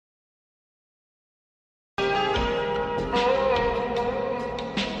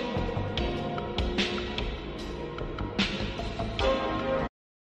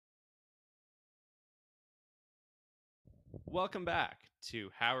Welcome back to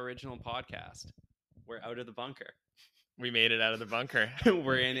How Original Podcast. We're out of the bunker. We made it out of the bunker.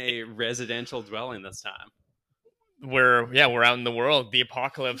 We're in a residential dwelling this time. We're out in the world. The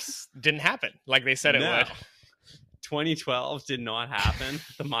apocalypse didn't happen like they said it would. 2012 did not happen.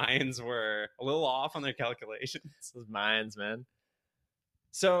 The Mayans were a little off on their calculations. Those Mayans, man.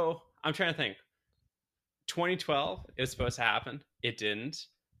 So I'm trying to think. 2012 it was supposed to happen. It didn't.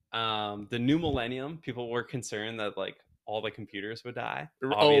 The new millennium, people were concerned that like all the computers would die.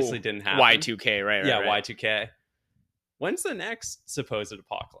 Obviously didn't happen. Y2K, right? Yeah, right. Y2K. When's the next supposed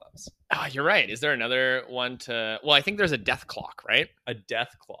apocalypse? Oh, you're right. Is there another one to... Well, I think there's a death clock, right? A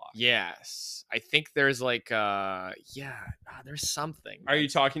death clock. Yes. I think there's like... there's something. Are you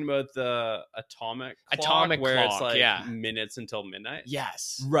talking about the atomic clock, where clock, it's like yeah. minutes until midnight?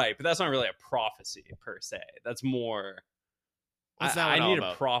 Yes. Right, but that's not really a prophecy per se. That's more... What's that I one all need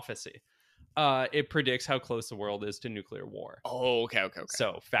about? a prophecy. It predicts how close the world is to nuclear war. Oh, okay.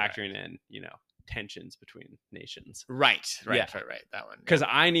 So factoring in, tensions between nations. Right. Yeah. That one. Because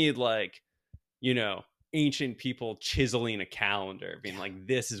I need ancient people chiseling a calendar, being like,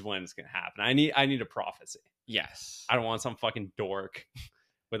 this is when it's gonna happen. I need a prophecy. Yes. I don't want some fucking dork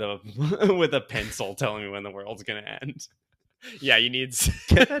with a pencil telling me when the world's gonna end. Yeah, you need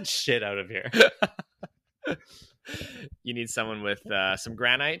get that shit out of here. You need someone with some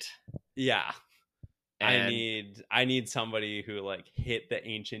granite. Yeah. And I need somebody who like hit the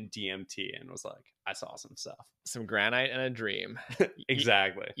ancient DMT and was like, I saw some stuff. Some granite and a dream.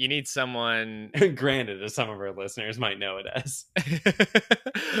 Exactly. You need someone. Granted, as some of our listeners might know it as.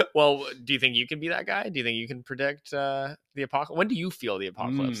 Well, do you think you can be that guy? Do you think you can predict the apocalypse? When do you feel the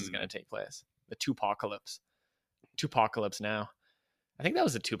apocalypse is going to take place? The Tupacalypse. Tupacalypse now. I think that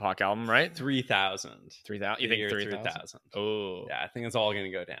was a Tupac album, right? 3000. 3000. You think 3000? Oh. Yeah, I think it's all going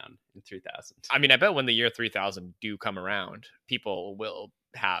to go down in 3000. I mean, I bet when the year 3000 do come around, people will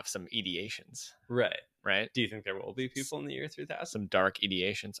have some ideations. Right. Do you think there will be people in the year 3000? Some dark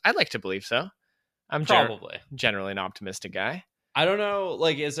ideations. I'd like to believe so. I'm probably generally an optimistic guy. I don't know,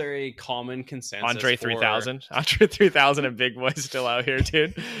 like, is there a common consensus? Andre 3000 and Big Boy still out here,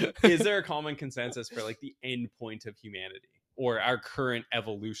 dude. Is there a common consensus for like the end point of humanity or our current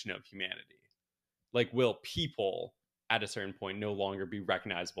evolution of humanity? Like, will people at a certain point no longer be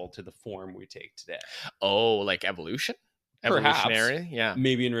recognizable to the form we take today? Oh, like evolution? Perhaps. Evolutionary? Yeah.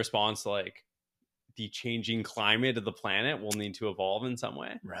 Maybe in response to like the changing climate of the planet will need to evolve in some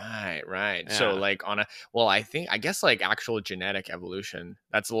way. Right. Yeah. So like I guess like actual genetic evolution,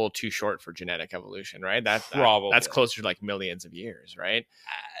 that's a little too short for genetic evolution, right? That's closer to like millions of years, right?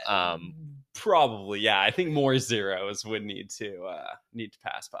 Probably, yeah. I think more zeros would need to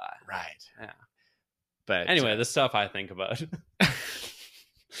pass by. Right. Yeah. But anyway, the stuff I think about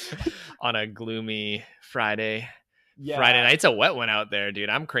on a gloomy Friday. Yeah. Friday night's a wet one out there, dude.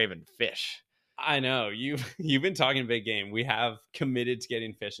 I'm craving fish. I know you've been talking big game. We have committed to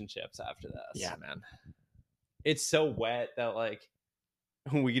getting fish and chips after this. Yeah, man. It's so wet that like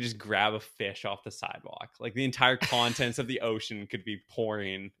we could just grab a fish off the sidewalk. Like the entire contents of the ocean could be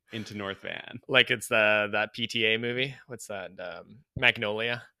pouring into North Van. Like it's that PTA movie. What's that?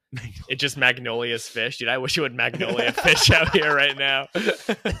 Magnolia. It just Magnolia's fish, dude. I wish it would Magnolia fish out here right now.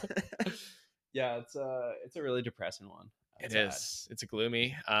 Yeah, it's a really depressing one. It is. It's a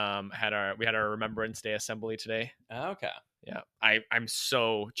gloomy. We had our Remembrance Day assembly today. Okay. Yeah. I'm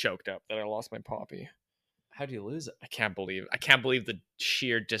so choked up that I lost my poppy. How do you lose it? I can't believe the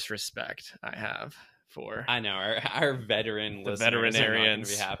sheer disrespect I have for. I know our veteran listeners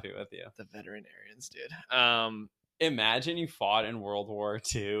veterinarians are not gonna be happy with you. The veterinarians, dude. Imagine you fought in World War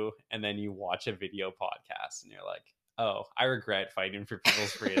II and then you watch a video podcast and you're like, oh, I regret fighting for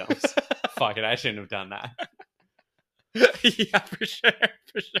people's freedoms. Fuck it, I shouldn't have done that. Yeah, for sure.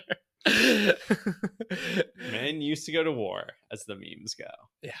 Men used to go to war, as the memes go.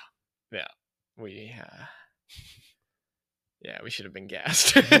 Yeah. We should have been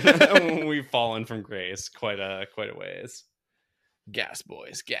gassed. We've fallen from grace quite a ways. Gas,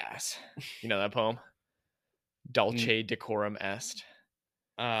 boys, gas. You know that poem? Dulce decorum est.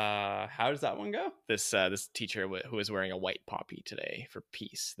 How does that one go? This teacher who was wearing a white poppy today for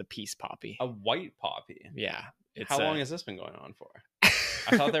peace, the peace poppy. A white poppy? Yeah. How long has this been going on for?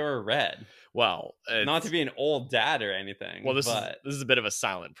 I thought they were red. Well, not to be an old dad or anything. Well, this is a bit of a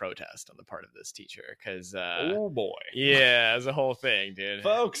silent protest on the part of this teacher because oh boy, yeah, it's a whole thing, dude.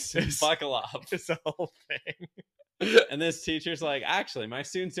 Folks, buckle up. It's a whole thing. And this teacher's like, actually, my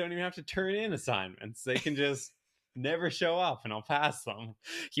students don't even have to turn in assignments; they can just never show up, and I'll pass them.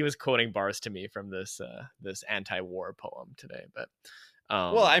 He was quoting bars to me from this anti-war poem today, but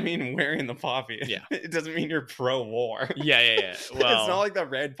Well, I mean, wearing the poppy, Yeah. it doesn't mean you're pro-war. Yeah. Well, it's not like the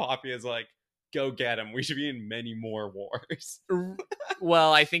red poppy is like, go get him. We should be in many more wars.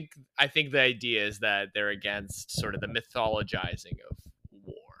 well, I think the idea is that they're against sort of the mythologizing of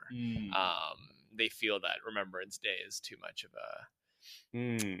war. They feel that Remembrance Day is too much of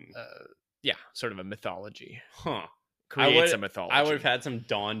a sort of a mythology. Huh. Creates a mythology. I would have had some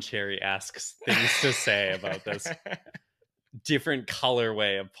Don Cherry-esque things to say about this different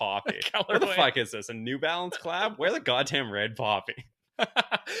colorway of poppy. What the fuck is this? A New Balance collab? Where the goddamn red poppy?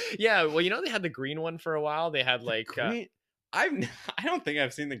 Yeah, well, they had the green one for a while. They had like I don't think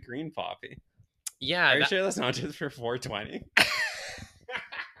I've seen the green poppy. Yeah, are you sure that's not just for 420?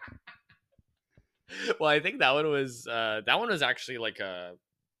 Well, I think that one was actually like an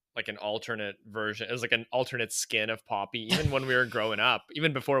alternate version. It was like an alternate skin of poppy. Even when we were growing up,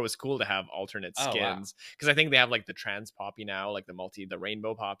 even before it was cool to have alternate skins, because I think they have like the trans poppy now, like the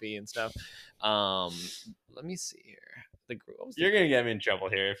rainbow poppy and stuff. Let me see here. You're gonna get me in trouble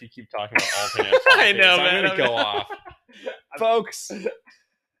here if you keep talking about alternate poppies. I know, so man. I'm gonna go off, folks.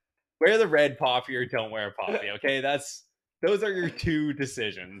 Wear the red poppy or don't wear a poppy. Okay, those are your two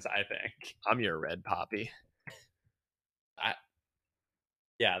decisions. I think I'm your red poppy.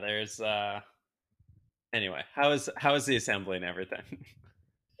 Yeah, there's anyway, how is the assembly and everything?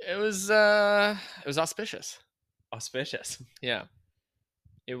 It was auspicious. Yeah.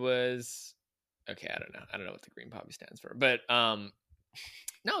 It was okay, I don't know what the green poppy stands for, but no,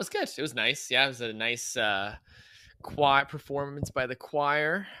 it was good. It was nice. Yeah, it was a nice choir performance by the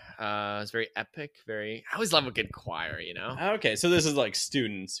choir. It was very epic, I always love a good choir, Okay, so this is like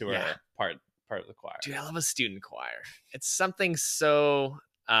students who are part of the choir. Dude, I love a student choir. It's something so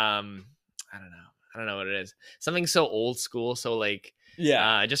I don't know what it is. Something so old school, so like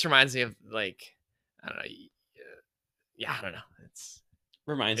it just reminds me of like I don't know. I don't know.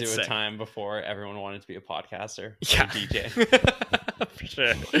 Reminds you of a time before everyone wanted to be a podcaster or a DJ.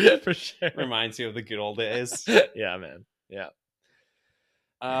 For sure. Reminds you of the good old days. Yeah, man. Yeah.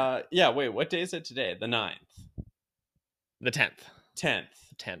 Wait, what day is it today? The 9th. The 10th. 10th.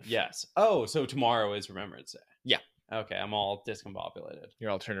 Yes. Oh, so tomorrow is Remembrance Day. Yeah. Okay, I'm all discombobulated. You're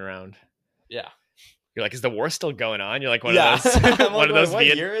all turning around. Yeah. You're like, is the war still going on? You're like one of those. What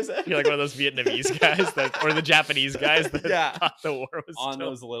year is it? You're like one of those Vietnamese guys or the Japanese guys that thought the war was on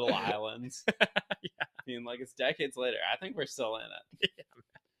those little islands. Being like, it's decades later. I think we're still in it. Yeah.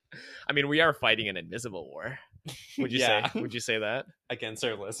 I mean, we are fighting an invisible war. Would you say? Would you say that against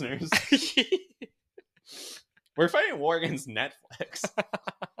our listeners? We're fighting a war against Netflix.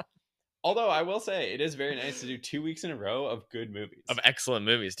 Although I will say it is very nice to do 2 weeks in a row of good movies. Of excellent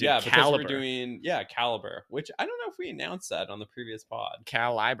movies, dude. Yeah, Calibre. Because we're doing Calibre, which I don't know if we announced that on the previous pod.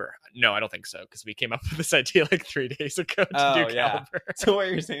 Calibre. No, I don't think so, because we came up with this idea like 3 days ago to do Calibre. So what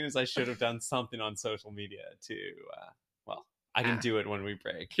you're saying is I should have done something on social media to I can do it when we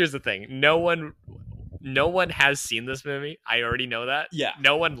break. Here's the thing. No one has seen this movie. I already know that. Yeah.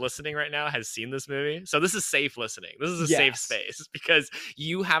 No one listening right now has seen this movie. So this is safe listening. This is a safe space because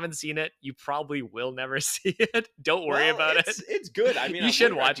you haven't seen it. You probably will never see it. Don't worry about it. It's good. I mean, you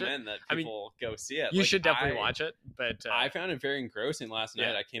should watch it. That people go see it. You should definitely watch it. But I found it very engrossing last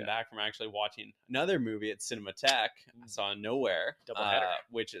night. I came back from actually watching another movie at Cinematheque. I saw Nowhere, Doubleheader,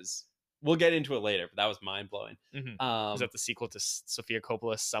 which is. We'll get into it later, but that was mind-blowing. Mm-hmm. Is that the sequel to Sofia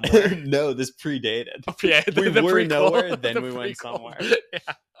Coppola's Somewhere? No, this predated. Yeah, we were nowhere, then we went somewhere.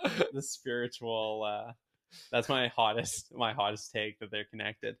 Yeah. The spiritual... that's my hottest take that they're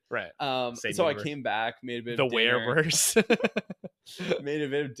connected. Right. So I came back, made a bit of dinner. Wereverse. Made a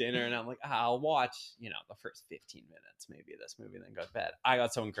bit of dinner, and I'm like, I'll watch, the first 15 minutes, maybe this movie, then go to bed. I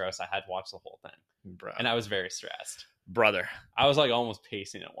got so engrossed, I had to watch the whole thing. Bro. And I was very stressed. Brother. I was like almost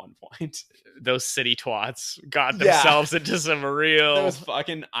pacing at one point. Those city twats got themselves into some real... Those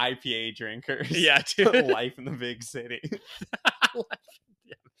fucking IPA drinkers. Yeah, dude. Life in the big city.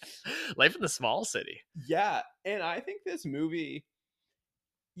 Life in the small city. Yeah, and I think this movie,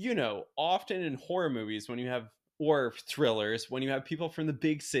 often in horror movies or thrillers, when you have people from the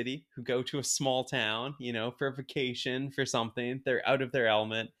big city who go to a small town, for a vacation, for something, they're out of their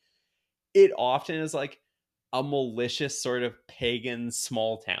element. It often is like a malicious sort of pagan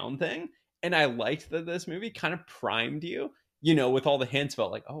small town thing. And I liked that this movie kind of primed you, with all the hints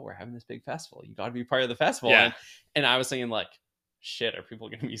about like, oh, we're having this big festival. You got to be part of the festival. Yeah. And I was thinking like, shit, are people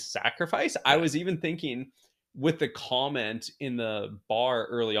going to be sacrificed? Yeah. I was even thinking with the comment in the bar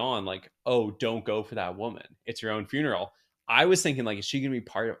early on, like, oh, don't go for that woman. It's your own funeral. I was thinking like, is she going to be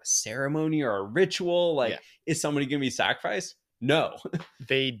part of a ceremony or a ritual? Like, is somebody going to be sacrificed? No.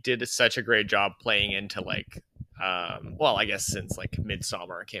 They did such a great job playing into like Well, I guess since like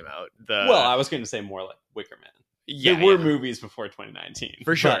Midsummer came out. Well, I was going to say more like Wicker Man. Yeah, there were movies before 2019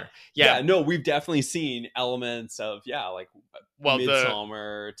 for sure. But, yeah, no, we've definitely seen elements of like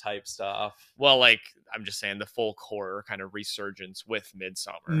Midsummer type stuff. Well, like I'm just saying the folk horror kind of resurgence with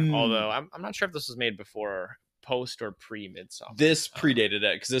Midsummer. Although I'm not sure if this was made before, post, or pre Midsummer. This predated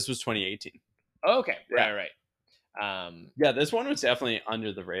it because this was 2018. Okay, right. Yeah, this one was definitely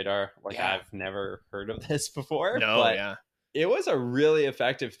under the radar. Like I've never heard of this before. No, but it was a really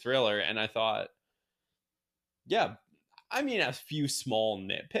effective thriller, and I thought, I mean, a few small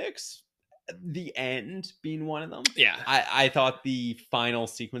nitpicks, the end being one of them. Yeah, I thought the final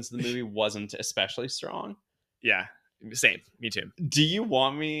sequence of the movie wasn't especially strong. Yeah, same. Me too. Do you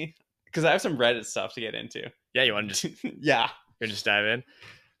want me? Because I have some Reddit stuff to get into. Yeah, you want to just you just dive in?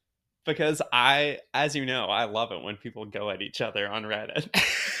 Because as you know, I love it when people go at each other on Reddit.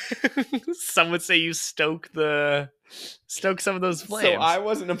 Some would say you stoke some of those flames. So I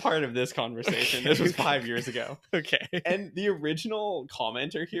wasn't a part of this conversation. Okay. This was 5 years ago. Okay. And the original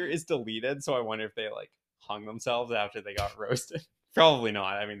commenter here is deleted, so I wonder if they like hung themselves after they got roasted. Probably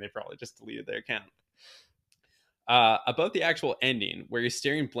not. I mean, they probably just deleted their account. About the actual ending, where you're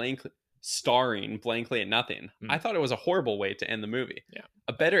staring blankly at nothing. I thought it was a horrible way to end the movie. Yeah.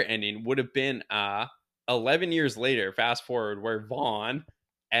 A better ending would have been 11 years later, fast forward, where Vaughn,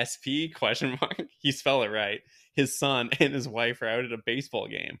 SP, ? He spelled it right. His son and his wife are out at a baseball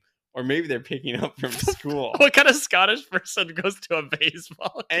game. Or maybe they're picking up from school. What kind of Scottish person goes to a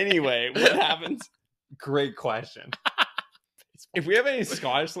baseball game? Anyway, what happens? Great question. If we have any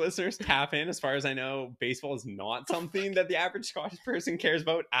Scottish listeners, tap in. As far as I know, baseball is not something that the average Scottish person cares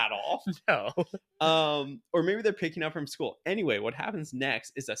about at all. No. Or maybe they're picking up from school. Anyway, what happens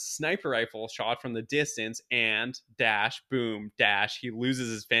next is a sniper rifle shot from the distance and dash, boom, dash. He loses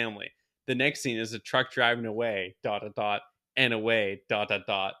his family. The next scene is a truck driving away, ... and away, ...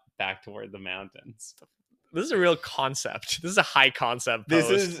 back toward the mountains. This is a real concept. This is a high concept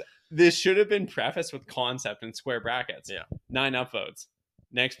post. This should have been prefaced with concept in square brackets. Yeah. 9 upvotes.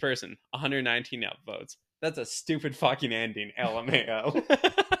 Next person, 119 upvotes. That's a stupid fucking ending, LMAO.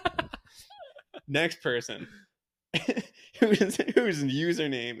 Next person, whose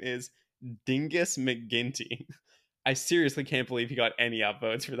username is Dingus McGinty. I seriously can't believe he got any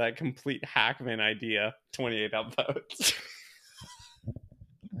upvotes for that complete hackman idea. 28 upvotes.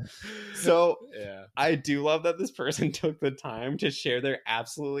 So I do love that this person took the time to share their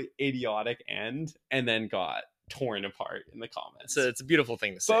absolutely idiotic end and then got torn apart in the comments. So it's a beautiful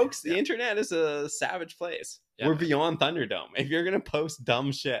thing to say. Folks, the internet is a savage place. We're beyond Thunderdome. If you're going to post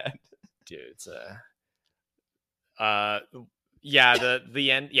dumb shit. Dude, it's the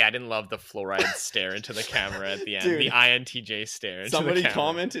end. Yeah, I didn't love the fluoride stare into the camera at the end. Dude, the INTJ stare into somebody the camera.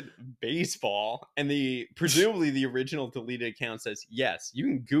 Commented baseball, and presumably the original deleted account says, yes, you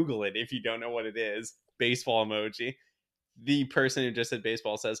can Google it if you don't know what it is. Baseball emoji. The person who just said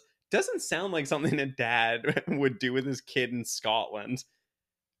baseball says, doesn't sound like something a dad would do with his kid in Scotland.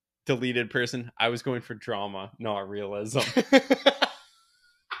 Deleted person, I was going for drama, not realism.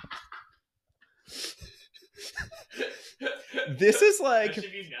 This is like that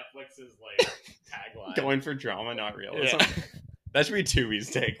should be Netflix's like tagline. Going for drama, not realism. Yeah. That should be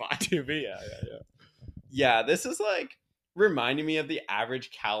Tubi's tagline. Tubi, Yeah, this is like reminding me of the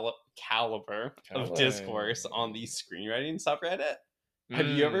average caliber of discourse on the screenwriting subreddit. Have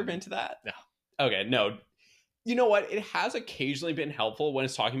you ever been to that? No. Okay, no. You know what? It has occasionally been helpful when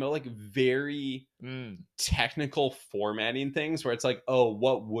it's talking about like very technical formatting things where it's like, oh,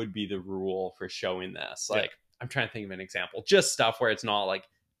 what would be the rule for showing this? Like, I'm trying to think of an example. Just stuff where it's not like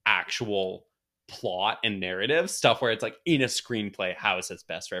actual plot and narrative. Stuff where it's like in a screenplay, how is this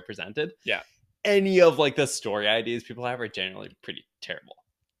best represented? Yeah. Any of like the story ideas people have are generally pretty terrible.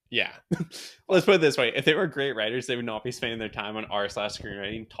 Yeah. Let's put it this way. If they were great writers, they would not be spending their time on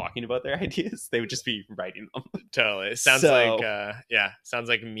r/screenwriting talking about their ideas. They would just be writing them. Totally. It sounds sounds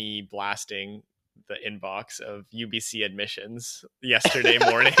like me blasting the inbox of UBC admissions yesterday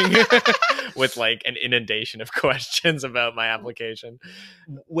morning with like an inundation of questions about my application.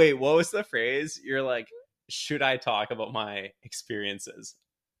 Wait, what was the phrase? You're like, should I talk about my experiences?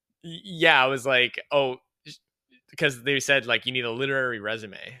 Yeah, I was like, oh, because they said like you need a literary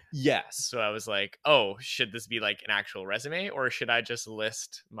resume. Yes. So I was like, oh, should this be like an actual resume, or should I just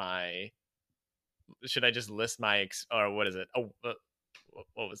list my or what is it? Oh, what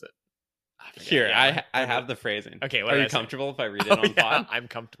was it? Here, I have the phrasing. Okay, are you comfortable if I read it on pod? I'm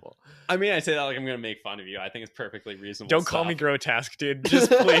comfortable. I mean, I say that like I'm going to make fun of you. I think it's perfectly reasonable. Don't call me grotesque, dude. Just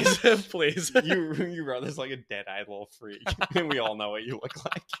please, please. You wrote this like a dead-eyed little freak, and we all know what you look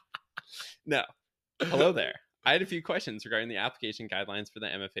like. No. Hello there. I had a few questions regarding the application guidelines for the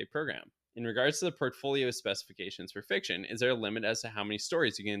MFA program. In regards to the portfolio specifications for fiction, is there a limit as to how many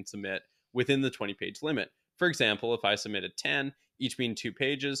stories you can submit within the 20-page limit? For example, if I submitted 10, each being 2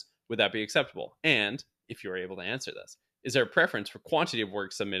 pages, would that be acceptable? And, if you are able to answer this, is there a preference for quantity of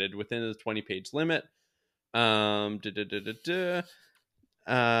work submitted within the 20-page limit? My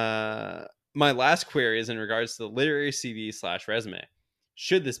last query is in regards to the literary CV/resume.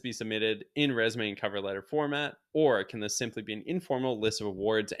 Should this be submitted in resume and cover letter format, or can this simply be an informal list of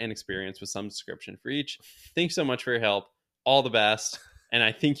awards and experience with some description for each? Thanks so much for your help. All the best. And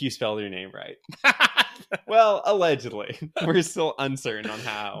I think you spelled your name right. Well, allegedly. We're still uncertain on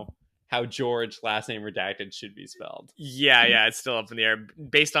how George, last name redacted, should be spelled. Yeah, it's still up in the air.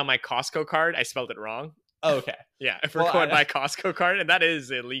 Based on my Costco card, I spelled it wrong. Oh, okay. Yeah, if we're going by Costco card, and that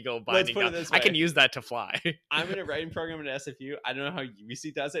is illegal binding. Let's put it this way. I can use that to fly. I'm in a writing program at SFU. I don't know how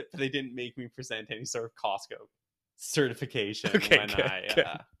UBC does it, but they didn't make me present any sort of Costco certification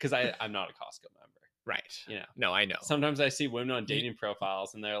because I'm not a Costco member. Right. You know. No, I know. Sometimes I see women on dating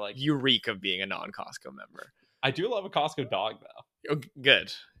profiles and they're like, you reek of being a non-Costco member. I do love a Costco dog though. Oh,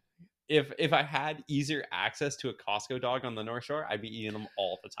 good. If I had easier access to a Costco dog on the North Shore, I'd be eating them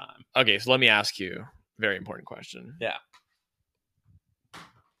all the time. Okay, so let me ask you a very important question. Yeah.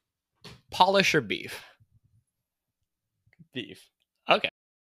 Polish or beef? Beef. Okay.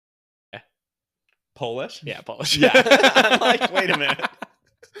 Polish? Yeah, Polish. Yeah. I'm like, wait a minute.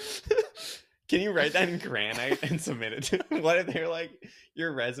 Can you write that in granite and submit it to me? What if they're like,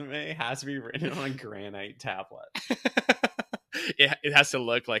 your resume has to be written on a granite tablet? It has to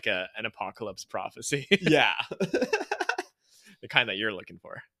look like an apocalypse prophecy. Yeah. The kind that you're looking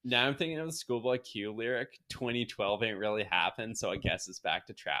for. Now I'm thinking of the Schoolboy Q lyric, 2012 ain't really happened, so I guess it's back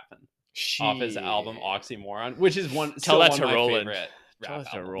to trapping. Off his album Oxymoron, which is one Tell that to one of my Roland. favorite Tell rap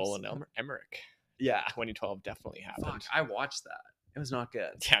that to albums. Roland Emmerich. Yeah. 2012 definitely happened. Fuck, I watched that. It was not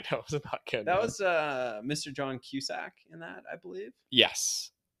good. Yeah, no, it was not good. That was Mr. John Cusack in that, I believe.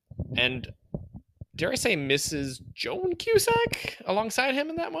 Yes. And dare I say Mrs. Joan Cusack alongside him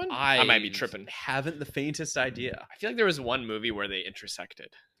in that one? I might be tripping. Haven't the faintest idea. I feel like there was one movie where they intersected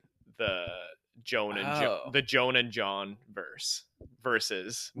the Joan and John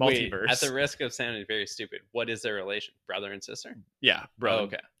versus multiverse. Wait, at the risk of sounding very stupid, what is their relation? Brother and sister? Yeah, bro. Oh,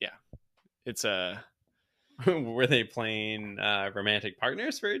 okay. Yeah. It's a were they playing romantic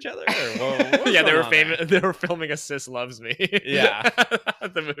partners for each other? Or what was yeah, they going were on there? They were filming A Sis Loves Me. Yeah.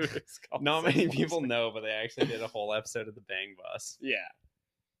 The movie is called Not Sis many Loves people Me. know, but they actually did a whole episode of the Bang Bus. Yeah.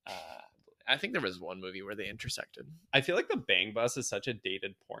 I think there was one movie where they intersected. I feel like the Bang Bus is such a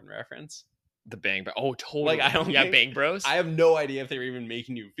dated porn reference. The Bang Bros. Oh, totally. Like, I don't think- Bang Bros. I have no idea if they were even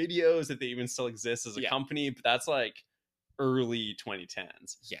making new videos, if they even still exist as a company, but that's like early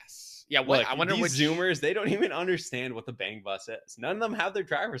 2010s. Yes. Yeah. What? Look, I wonder these which Zoomers, they don't even understand what the Bang Bus is. None of them have their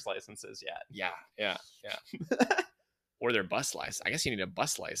driver's licenses yet. Yeah. Or their bus license. I guess you need a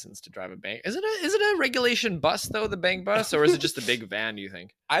bus license to drive a bang. Is it a regulation bus though, the Bang Bus, or is it just a big van? Do you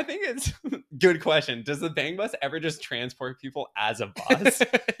think? I think it's good question. Does the Bang Bus ever just transport people as a bus?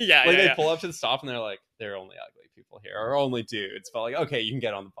 They pull up to the stop and they're like, there are only ugly people here, or only dudes. But like, okay, you can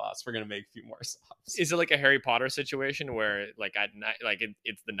get on the bus. We're gonna make a few more stops. Is it like a Harry Potter situation where like at night, like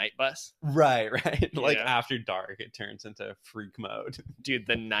it's the night bus? Right. Like Yeah. after dark, it turns into freak mode. Dude,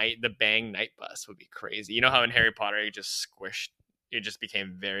 the Bang night bus would be crazy. You know how in Harry Potter it just squished, it just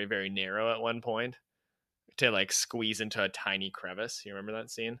became very, very narrow at one point to like squeeze into a tiny crevice. You remember that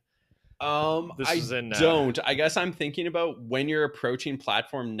scene? Don't. I guess I'm thinking about when you're approaching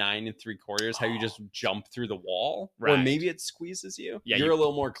platform 9 3/4, how you just jump through the wall, or Right. maybe it squeezes you. Yeah, you're you- a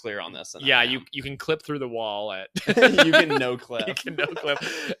little more clear on this. Than Yeah, I am. you can clip through the wall at You can no clip. You can no clip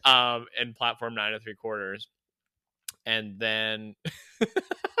in platform 9 3/4. And then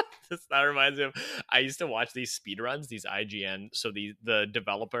that reminds me of, I used to watch these speedruns, these IGN, so the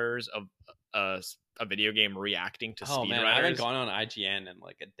developers of a video game reacting to Oh speedrunners. man, I haven't gone on IGN in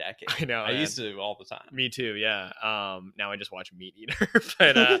like a decade. I know, I man. used to all the time. Me too, yeah. Now I just watch Meat Eater,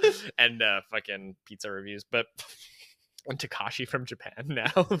 but and fucking pizza reviews, but and Takashi from Japan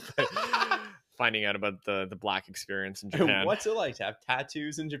now. But finding out about the black experience in Japan. What's it like to have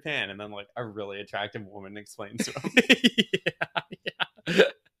tattoos in Japan? And then like a really attractive woman explains to him. yeah.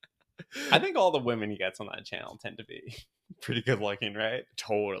 I think all the women he gets on that channel tend to be pretty good looking, right?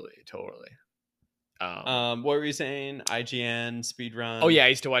 Totally. What were you saying? IGN speedrun. Oh yeah, I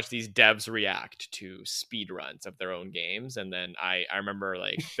used to watch these devs react to speedruns of their own games, and then I remember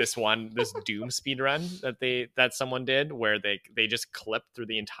like this Doom speedrun that someone did where they just clipped through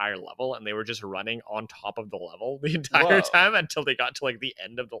the entire level and they were just running on top of the level the entire Whoa. time until they got to like the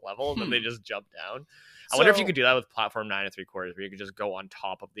end of the level and then they just jumped down. I wonder if you could do that with platform 9 3/4, where you could just go on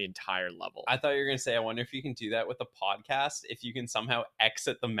top of the entire level. I thought you were gonna say, I wonder if you can do that with a podcast. If you can somehow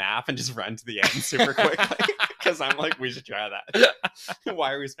exit the map and just run to the end super quickly, because I'm like, we should try that.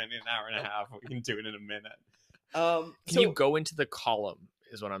 Why are we spending an hour and a half? We can do it in a minute. Can you go into the column?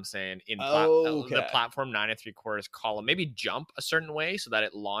 Is what I'm saying. In the platform 9 3/4 column, maybe jump a certain way so that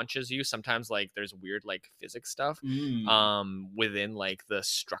it launches you. Sometimes like there's weird like physics stuff within like the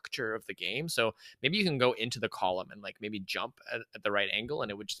structure of the game. So maybe you can go into the column and like maybe jump at the right angle, and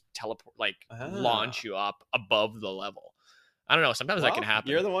it would just teleport, like launch you up above the level. I don't know. Sometimes that can happen.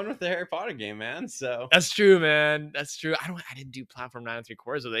 You're the one with the Harry Potter game, man. So that's true, man. That's true. I didn't do platform 9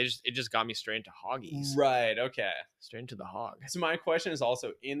 3/4, so it just got me straight into hoggies. Right. Okay. Straight into the hog. So my question is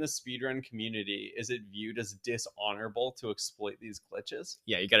also, in the speedrun community, is it viewed as dishonorable to exploit these glitches?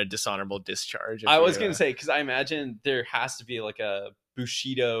 Yeah, you got a dishonorable discharge. I was gonna say, because I imagine there has to be like a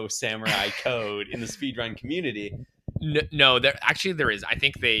Bushido samurai code in the speedrun community. No, there is. I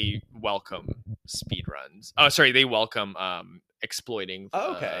think they welcome speedruns. Oh, sorry, they welcome exploiting.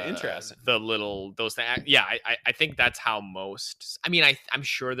 Interesting. Those things. Yeah, I think that's how most. I mean, I'm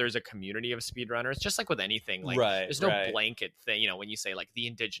sure there's a community of speedrunners, just like with anything. Like, there's no blanket thing. You know, when you say like the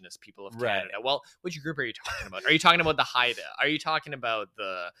indigenous people of Canada. Well, which group are you talking about? Are you talking about the Haida? Are you talking about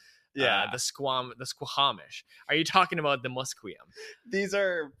the the Squamish? Are you talking about the Musqueam? These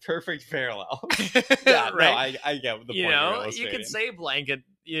are perfect parallels. Yeah, right. No, I get the point. You know, you could say blanket.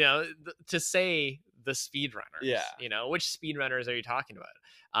 You know, to say the speedrunners. Yeah. You know, which speedrunners are you talking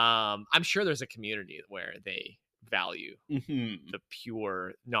about? I'm sure there's a community where they value the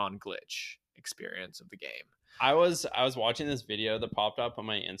pure non-glitch experience of the game. I was watching this video that popped up on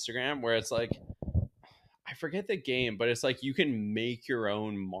my Instagram where it's like, I forget the game, but it's like you can make your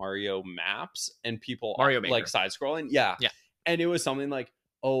own Mario maps and people like side scrolling. Yeah. And it was something like,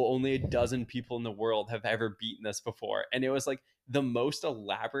 oh, only a dozen people in the world have ever beaten this before. And it was like the most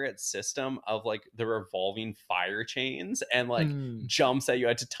elaborate system of like the revolving fire chains and like jumps that you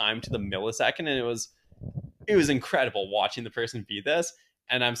had to time to the millisecond. And it was incredible watching the person beat this.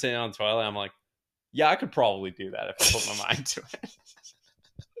 And I'm sitting on the toilet. I'm like, yeah, I could probably do that if I put my mind to it.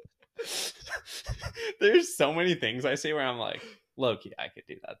 There's so many things I say where I'm like, low-key, I could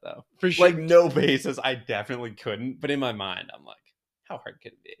do that though. For sure. Like, no basis, I definitely couldn't. But in my mind, I'm like, how hard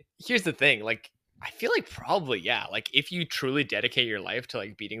could it be? Here's the thing, like, I feel like probably, yeah. Like, if you truly dedicate your life to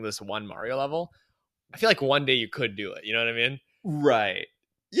like beating this one Mario level, I feel like one day you could do it. You know what I mean? Right.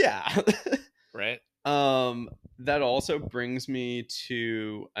 Yeah. Right. That also brings me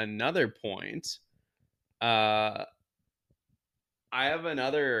to another point. I have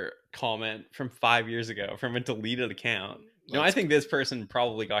another comment from 5 years ago from a deleted account. No, I think this person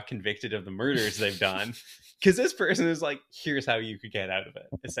probably got convicted of the murders they've done, because this person is like, here's how you could get out of it,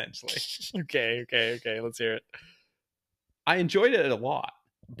 essentially. Okay. Let's hear it. I enjoyed it a lot,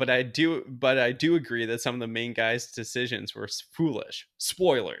 but I do agree that some of the main guys' decisions were foolish.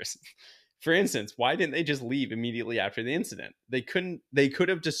 Spoilers. For instance, why didn't they just leave immediately after the incident? They could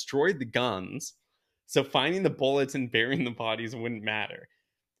have destroyed the guns, so finding the bullets and burying the bodies wouldn't matter.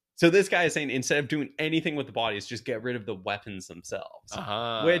 So this guy is saying instead of doing anything with the bodies, just get rid of the weapons themselves.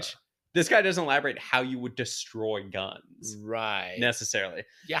 Which this guy doesn't elaborate how you would destroy guns, right? Necessarily.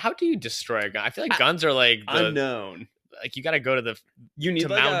 Yeah, how do you destroy a gun? I feel like guns are like unknown. Like you got to go to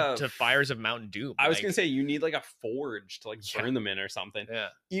to fires of Mountain Doom. I was gonna say you need like a forge to like burn them in or something.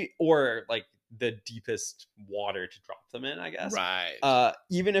 Yeah. Or like the deepest water to drop them in, I guess. Right.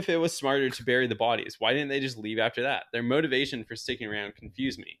 Even if it was smarter to bury the bodies, why didn't they just leave after that? Their motivation for sticking around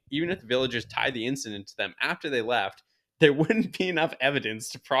confused me. Even if the villagers tied the incident to them after they left, there wouldn't be enough evidence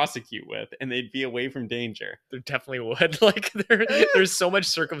to prosecute with, and they'd be away from danger. There definitely would. Like there's so much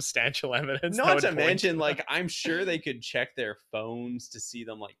circumstantial evidence. Not to mention, like, I'm sure they could check their phones to see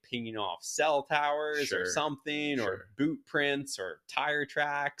them like pinging off cell towers or something, or boot prints or tire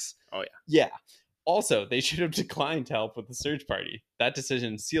tracks. Oh yeah. Also, they should have declined to help with the search party. That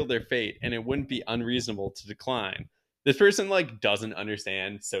decision sealed their fate, and it wouldn't be unreasonable to decline. This person like doesn't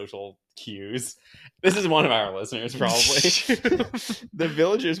understand social cues. This is one of our listeners, probably. The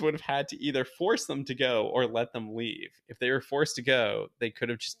villagers would have had to either force them to go or let them leave. If they were forced to go, they could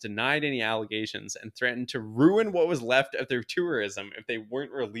have just denied any allegations and threatened to ruin what was left of their tourism if they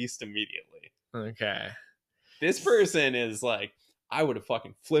weren't released immediately. Okay. This person is like, I would have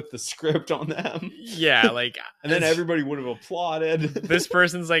fucking flipped the script on them. Yeah, like... and then everybody would have applauded. This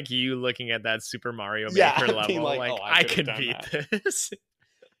person's like you looking at that Super Mario Maker level. Like, oh, I could beat this.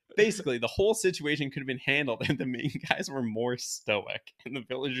 Basically, the whole situation could have been handled and the main guys were more stoic and the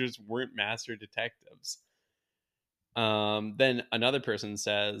villagers weren't master detectives. Then another person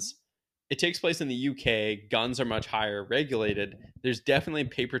says, it takes place in the UK. Guns are much higher regulated. There's definitely a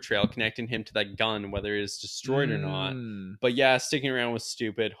paper trail connecting him to that gun, whether it is destroyed or not. But yeah, sticking around was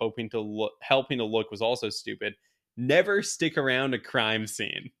stupid. Helping to look was also stupid. Never stick around a crime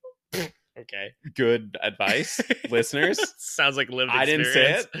scene. Okay. Good advice, listeners. Sounds like lived I experience. didn't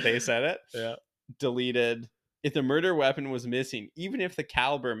say it. They said it. Yeah. Deleted. If the murder weapon was missing, even if the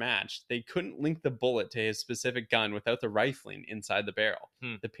caliber matched, they couldn't link the bullet to his specific gun without the rifling inside the barrel.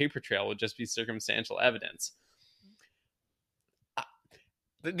 The paper trail would just be circumstantial evidence.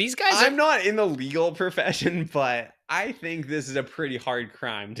 These guys I'm not in the legal profession, but I think this is a pretty hard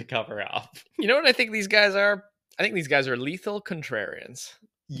crime to cover up. You know what I think these guys are? I think these guys are lethal contrarians.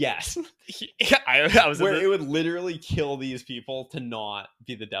 Yes. I was where it would literally kill these people to not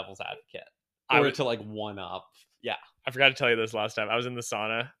be the devil's advocate. Or to like one up. Yeah. I forgot to tell you this last time. I was in the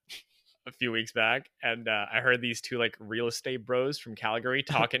sauna a few weeks back, and I heard these two like real estate bros from Calgary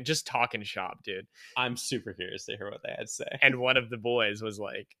talking shop, dude. I'm super curious to hear what they had to say. And one of the boys was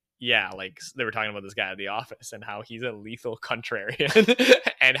like, yeah, like they were talking about this guy at the office and how he's a lethal contrarian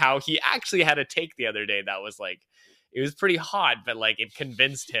and how he actually had a take the other day that was like, it was pretty hot, but like it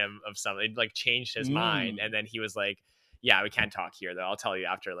convinced him of something. It like changed his mind. And then he was like, yeah, we can't talk here though. I'll tell you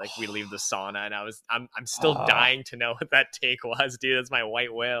after like we leave the sauna. And I'm still dying to know what that take was, dude. That's my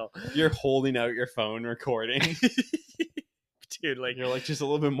white whale. You're holding out your phone recording. Dude, like you're like just a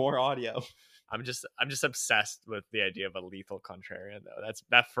little bit more audio. I'm just obsessed with the idea of a lethal contrarian though.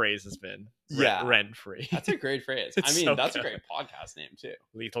 That phrase has been rent free. That's a great phrase. I mean, that's a great podcast name too.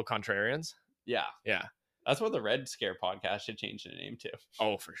 Lethal Contrarians? Yeah. Yeah. That's what the Red Scare podcast should change the name to.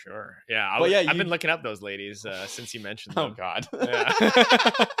 Oh, for sure. Yeah. I've been looking up those ladies since you mentioned them. Oh, God. Yeah.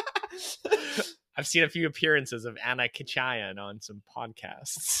 I've seen a few appearances of Anna Kachayan on some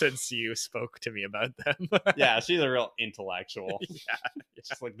podcasts since you spoke to me about them. Yeah, she's a real intellectual. Yeah.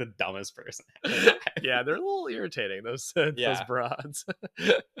 Just like the dumbest person. Yeah, they're a little irritating, those broads.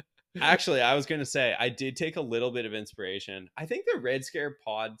 Actually, I was going to say, I did take a little bit of inspiration. I think the Red Scare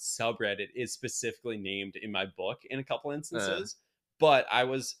Pod subreddit is specifically named in my book in a couple instances, but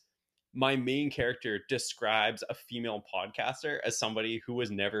my main character describes a female podcaster as somebody who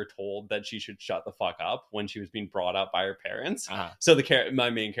was never told that she should shut the fuck up when she was being brought up by her parents. So my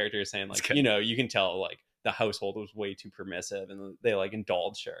main character is saying like, you can tell like the household was way too permissive and they like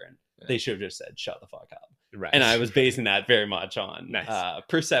indulged her and they should have just said, shut the fuck up. Right. And I was basing that very much on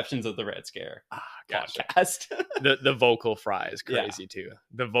perceptions of the Red Scare podcast. The vocal fry is crazy too.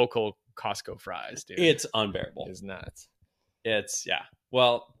 The vocal Costco fries, dude. It's unbearable. It's nuts. It's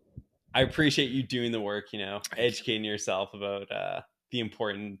well, I appreciate you doing the work, educating yourself about the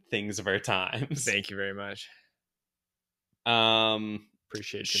important things of our times. Thank you very much.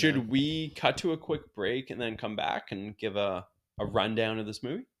 Appreciate it. Should we cut to a quick break and then come back and give a rundown of this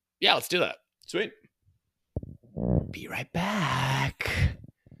movie? Yeah, let's do that. Sweet. Be right back.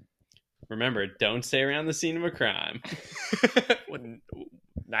 Remember, don't stay around the scene of a crime.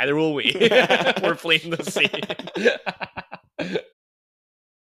 Neither will we. We're fleeing the scene.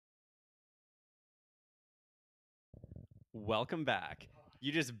 Welcome back.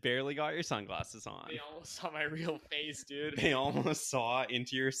 You just barely got your sunglasses on. They almost saw my real face, dude. They almost saw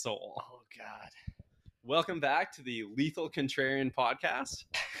into your soul. Oh, God. Welcome back to the Lethal Contrarian podcast.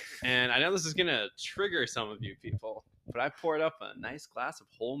 And I know this is going to trigger some of you people, but I poured up a nice glass of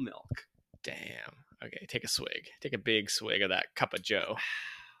whole milk. Damn. Okay, take a swig. Take a big swig of that cup of joe.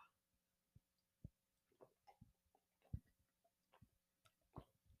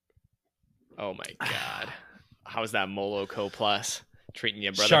 Oh, my God. How's that Moloco Plus treating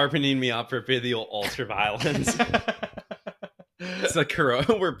you, brother? Sharpening me up for video ultraviolence. It's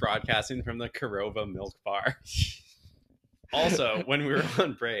we're broadcasting from the Korova Milk Bar. Also, when we were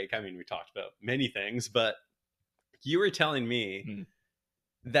on break, we talked about many things, but you were telling me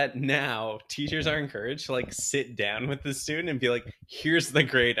that now teachers are encouraged to like sit down with the student and be like, here's the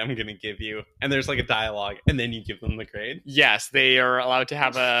grade I'm going to give you. And there's like a dialogue and then you give them the grade. Yes, they are allowed to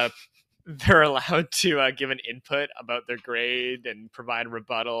have they're allowed to give an input about their grade and provide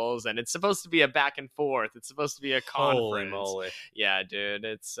rebuttals, and it's supposed to be a back and forth. It's supposed to be a conference. Holy moly. Yeah, dude,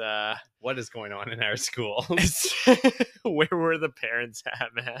 it's what is going on in our schools? Where were the parents at,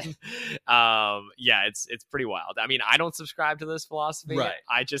 man? Yeah, it's pretty wild. I don't subscribe to this philosophy. Right.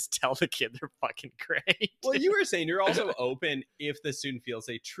 I just tell the kid they're fucking great. Well, you were saying you're also open if the student feels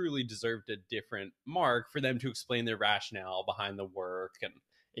they truly deserved a different mark for them to explain their rationale behind the work and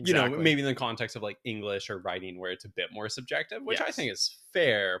exactly. Maybe in the context of like English or writing where it's a bit more subjective, which I think is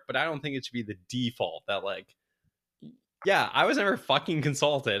fair, but I don't think it should be the default that like, yeah, I was never fucking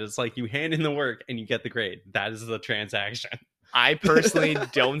consulted. It's like you hand in the work and you get the grade. That is the transaction. I personally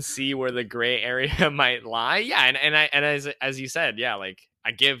don't see where the gray area might lie. Yeah, and as you said, yeah, like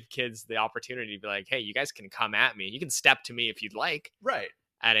I give kids the opportunity to be like, hey, you guys can come at me. You can step to me if you'd like Right.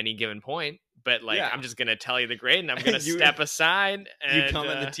 at any given point. But like, Yeah. I'm just gonna tell you the grade, and I'm gonna You- step aside. And, You come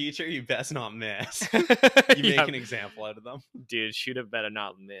at the teacher, you best not miss. you You make an example out of them. dude. Should have better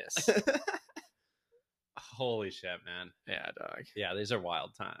not miss. Holy shit, man. Yeah, dog. Yeah, these are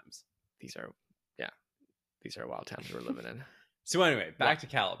wild times. These are wild times we're living in. So anyway, back to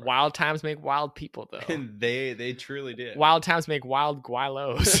Calibre. Wild times make wild people, though. And they truly did. Wild times make wild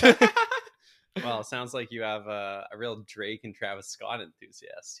guilos. Well, it sounds like you have a real Drake and Travis Scott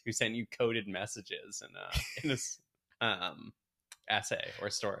enthusiast who sent you coded messages in this essay or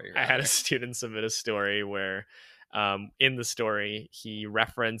story. I had a student submit a story where in the story he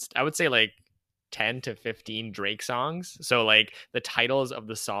referenced, I would say, like 10 to 15 Drake songs. So like the titles of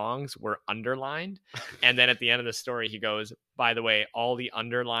the songs were underlined. And then at the end of the story, he goes, by the way, all the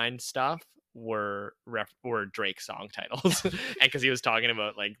underlined stuff were Drake song titles. And because he was talking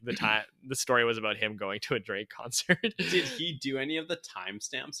about like the story was about him going to a Drake concert. Did he do any of the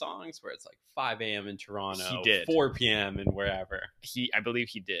timestamp songs where it's like 5 a.m. in Toronto, He did. 4 p.m. and wherever? I believe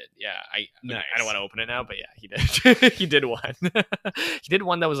he did. Yeah. Nice. I don't want to open it now, but yeah, he did. He did one. He did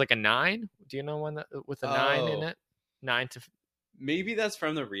one that was like a 9. Do you know one that with a 9 in it? 9 to. Maybe that's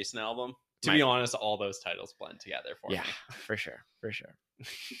from the recent album. To be honest, all those titles blend together for me. Yeah, for sure.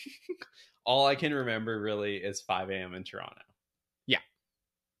 All I can remember really is 5 a.m. in Toronto. Yeah.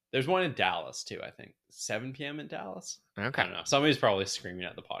 There's one in Dallas too, I think. 7 p.m. in Dallas? Okay. I don't know. Somebody's probably screaming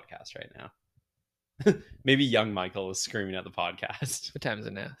at the podcast right now. Maybe young Michael is screaming at the podcast. What time is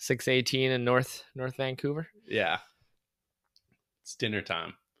it now? 6:18 in North Vancouver? Yeah. It's dinner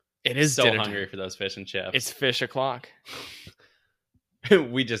time. It is so dinner hungry time. for those fish and chips. It's fish o'clock.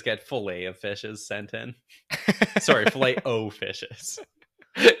 We just get fillet of fishes sent in. Sorry, fillet o fishes.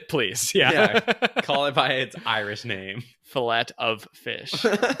 Please, yeah. Call it by its Irish name. Fillet of fish.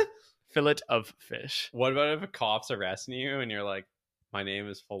 Fillet of fish. What about if a cop's arresting you and you're like, my name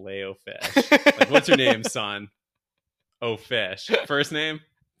is Filet O Fish. Like, what's your name, son? Oh, Fish. First name?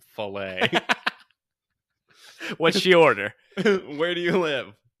 Filet. What's your order? Where do you live?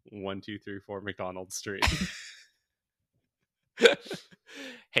 1234 McDonald Street.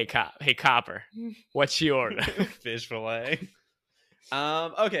 Hey, copper. What's your order? Fish fillet.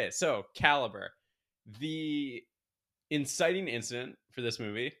 Okay, so Calibre. The inciting incident for this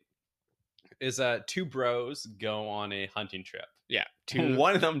movie is two bros go on a hunting trip. Yeah.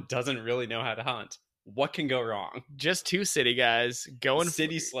 One of them doesn't really know how to hunt. What can go wrong? Just two city guys going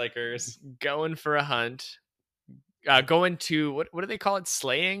city slickers going for a hunt. Going to what do they call it?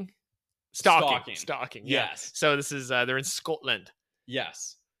 Slaying? Stalking. Yes. So this is they're in Scotland.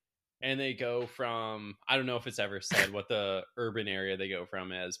 Yes. And they go from, I don't know if it's ever said what the urban area they go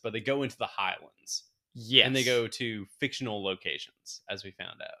from is, but they go into the Highlands. Yes. And they go to fictional locations, as we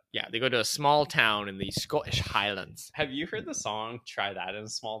found out. Yeah, they go to a small town in the Scottish Highlands. Have you heard the song Try That in a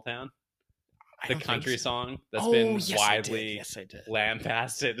Small Town? The country song that's Oh, been yes, widely I did.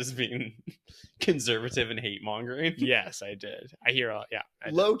 lambasted as being conservative and hate mongering. Yes, I did. I hear all, yeah.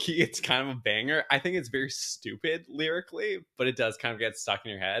 Low key, it's kind of a banger. I think it's very stupid lyrically, but it does kind of get stuck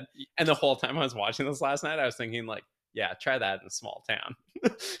in your head. And the whole time I was watching this last night, I was thinking like, yeah, try that in a small town.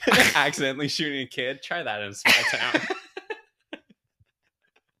 Accidentally shooting a kid, try that in a small town.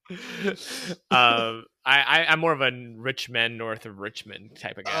 I'm more of a rich men north of Richmond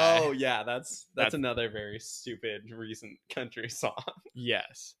type of guy. Oh yeah, that's another very stupid recent country song.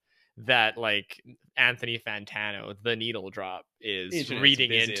 Yes, that like Anthony Fantano, the needle drop, is Internet's reading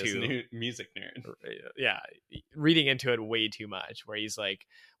busiest into music nerd. Yeah, reading into it way too much. Where he's like,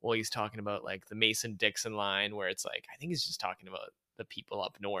 well, he's talking about like the Mason-Dixon line, where it's like I think he's just talking about the people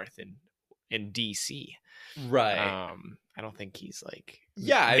up north in DC. Right. I don't think he's like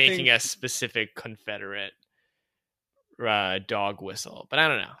making a specific Confederate dog whistle, but I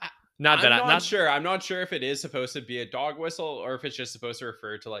don't know. I'm not sure. I'm not sure if it is supposed to be a dog whistle or if it's just supposed to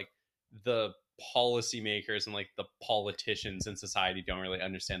refer to like the policymakers and like the politicians in society don't really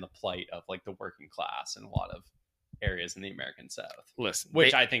understand the plight of like the working class in a lot of areas in the American South. Listen,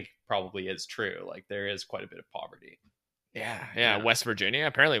 which I think probably is true. Like there is quite a bit of poverty. Yeah. West Virginia.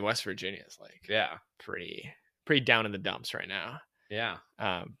 Apparently, West Virginia is like pretty down in the dumps right now. Yeah.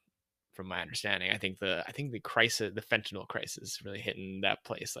 From my understanding, I think the crisis, the fentanyl crisis, is really hitting that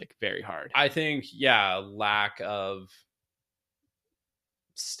place like very hard. I think lack of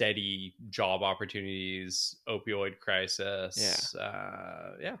steady job opportunities, opioid crisis,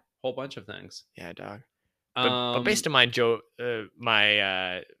 whole bunch of things. Yeah, dog. But based on my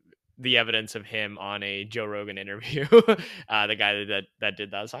the evidence of him on a Joe Rogan interview. The guy that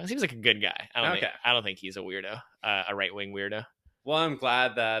did that song seems like a good guy. I don't think he's a weirdo, a right-wing weirdo. Well, I'm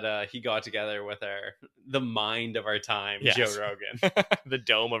glad that he got together with the mind of our time, Yes. Joe Rogan. The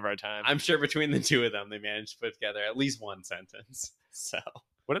dome of our time. I'm sure between the two of them, they managed to put together at least one sentence. So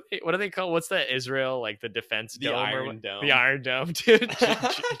what do they call? What's the Israel, like the defense the dome? Iron Dome. The Iron Dome, dude.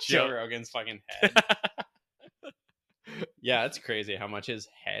 Joe Rogan's fucking head. Yeah, it's crazy how much his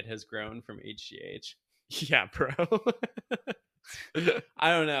head has grown from HGH. Yeah, bro. I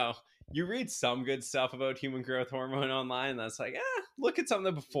don't know. You read some good stuff about human growth hormone online that's like, look at some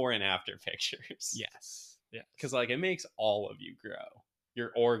of the before and after pictures. Yes. Yeah. Because like it makes all of you grow.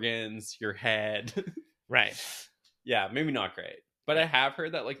 Your organs, your head. Right. Yeah, maybe not great. But I have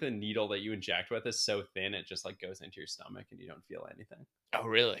heard that like the needle that you inject with is so thin it just like goes into your stomach and you don't feel anything. Oh,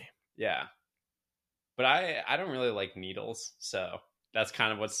 really? Yeah. But I don't really like needles, so that's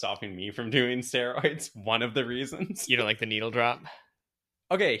kind of what's stopping me from doing steroids. One of the reasons. You don't like the needle drop?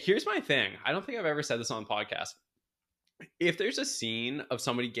 Okay, here's my thing. I don't think I've ever said this on the podcast. If there's a scene of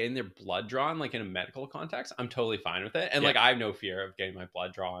somebody getting their blood drawn, like in a medical context, I'm totally fine with it. And like I have no fear of getting my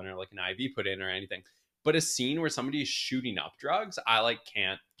blood drawn or like an IV put in or anything. But a scene where somebody is shooting up drugs, I like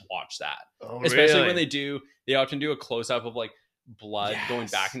can't watch that. Oh, especially when they often do a close up of like blood going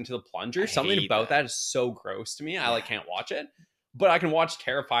back into the plunger. Something about that is so gross to me. I like can't watch it. But I can watch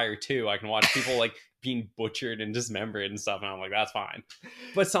Terrifier 2. I can watch people like being butchered and dismembered and stuff, and I'm like, that's fine.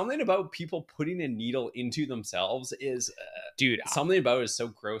 But something about people putting a needle into themselves is, dude, something about it is so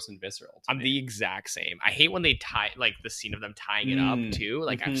gross and visceral. I'm the exact same. I hate when they tie like the scene of them tying it up too.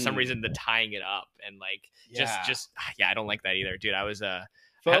 Like for some reason, the tying it up and like just I don't like that either, dude. I was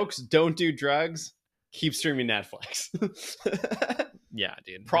folks, don't do drugs. Keep streaming Netflix. Yeah,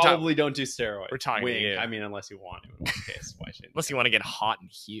 dude. Probably don't do steroids. We're talking to you. I mean, unless you want to. In one case, why shouldn't unless you want to get hot and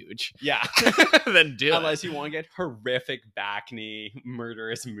huge. Yeah. Then do unless you want to get horrific back knee,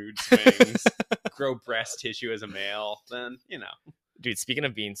 murderous mood swings, grow breast tissue as a male, then, you know. Dude, speaking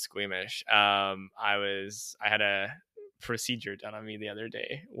of being squeamish, I had a procedure done on me the other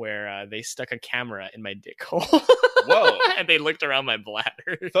day where they stuck a camera in my dick hole. Whoa. And they looked around my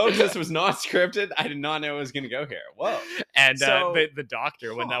bladder. Folks, this was not scripted. I did not know it was going to go here. Whoa. And the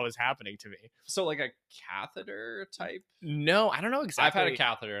doctor, when that was happening to me. So like a catheter type? No, I don't know exactly. I've had a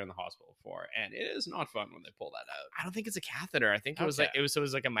catheter in the hospital before, and it is not fun when they pull that out. I don't think it's a catheter. I think it was it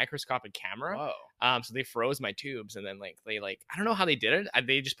was like a microscopic camera. Whoa. So they froze my tubes, and then they I don't know how they did it.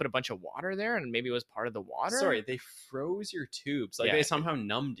 They just put a bunch of water there, and maybe it was part of the water. Sorry, they froze your tubes. Like they somehow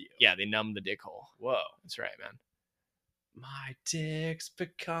numbed you. Yeah, they numbed the dick hole. Whoa. That's right, man. My dick's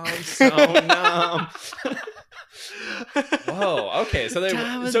become so numb. Whoa. Okay.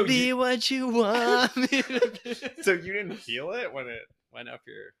 So be what you want me to be. So you didn't feel it when it went up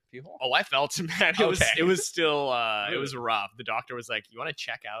your pee hole? Oh, I felt it, man. It was still it was rough. The doctor was like, "You want to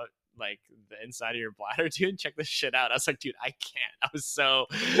check out like the inside of your bladder, dude? Check this shit out." I was like, "Dude, I can't." I was so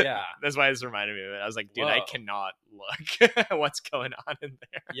That's why this reminded me of it. I was like, "Dude, I cannot look at what's going on in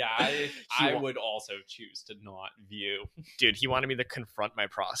there." Yeah, I would also choose to not view. Dude, he wanted me to confront my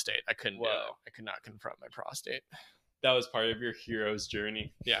prostate. I couldn't do it. I could not confront my prostate. That was part of your hero's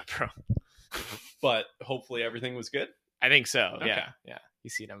journey. Yeah, bro. But hopefully everything was good. I think so. Okay. Yeah. You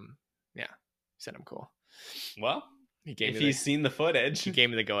seen him? Yeah, he said I'm cool. Well, if he's seen the footage, he gave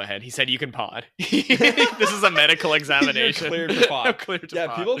me the go ahead. He said you can pod. This is a medical examination. You're cleared to pod. I'm cleared to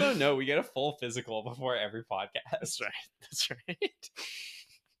pod. People don't know we get a full physical before every podcast. That's right.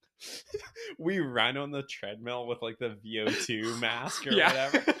 We run on the treadmill with like the VO2 mask or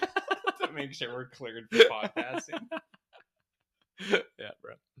whatever to make sure we're cleared for podcasting. Yeah,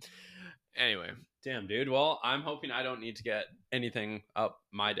 bro. Anyway. Damn, dude. Well, I'm hoping I don't need to get anything up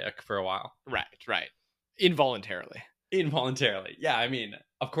my dick for a while. Right. Involuntarily. Yeah, I mean,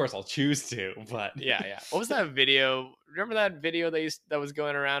 of course I'll choose to, but yeah. What was that video? Remember that video that was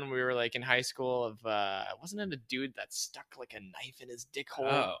going around when we were like in high school of wasn't it a dude that stuck like a knife in his dick hole?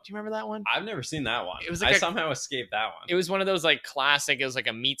 Do you remember that one? I've never seen that one. It was like I somehow escaped that one. It was one of those like classic, it was like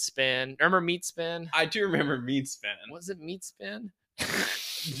a meat spin. Remember meat spin? I do remember meat spin. Was it meat spin?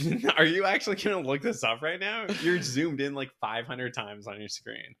 Are you actually gonna look this up right now? You're zoomed in like 500 times on your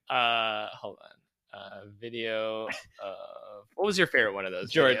screen. Hold on. Video of what was your favorite one of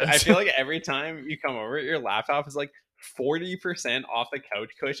those, George? videos? I feel like every time you come over, your laptop is like 40% off the couch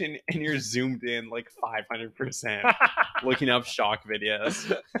cushion, and you're zoomed in like 500%, looking up shock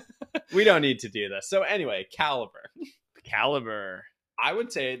videos. We don't need to do this. So anyway, Calibre. I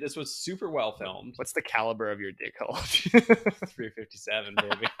would say this was super well filmed. What's the caliber of your dick hole? 357,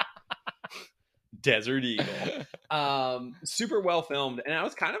 baby. Desert Eagle. Super well filmed, and I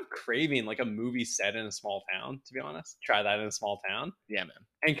was kind of craving like a movie set in a small town, to be honest. Try that in a small town. Yeah, man.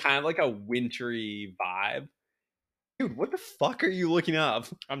 And kind of like a wintry vibe. Dude, what the fuck are you looking up?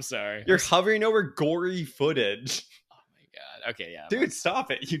 I'm sorry. You're hovering over gory footage. Oh my god. Okay, yeah. Dude,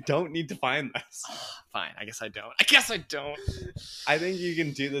 stop it. You don't need to find this. Fine. I guess I don't. I think you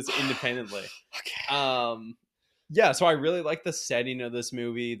can do this independently. Okay. Yeah, so I really like the setting of this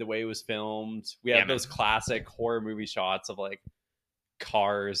movie, the way it was filmed. We have Yeah, those classic horror movie shots of like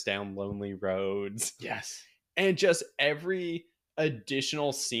cars down lonely roads. Yes. And just every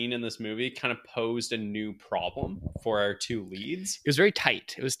additional scene in this movie kind of posed a new problem for our two leads. It was very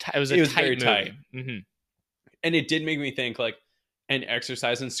tight. It was a It was tight very movie. tight. Mm-hmm. And it did make me think like an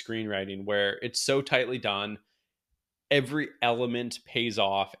exercise in screenwriting where it's so tightly done. Every element pays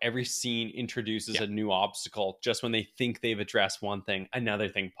off. Every scene introduces a new obstacle. Just when they think they've addressed one thing, another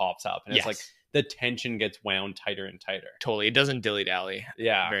thing pops up. And it's like the tension gets wound tighter and tighter. Totally. It doesn't dilly-dally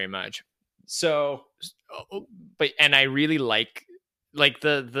very much. So, and I really like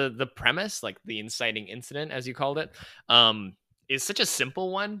the premise, like the inciting incident, as you called it, is such a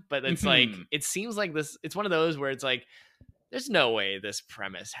simple one, but it's like, it seems like this, it's one of those where it's like, there's no way this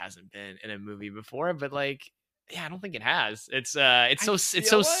premise hasn't been in a movie before, but like, yeah, I don't think it has. It's so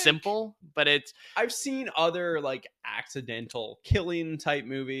like simple, but I've seen other like accidental killing type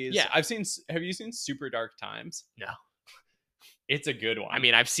movies. Yeah. Have you seen Super Dark Times? No. It's a good one. I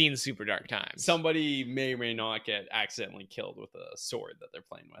mean, I've seen Super Dark Times. Somebody may or may not get accidentally killed with a sword that they're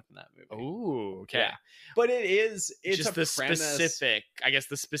playing with in that movie. Ooh, okay. Yeah. But it's just a the premise.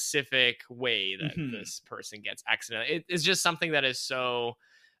 specific way that this person gets accidentally. It's just something that is so,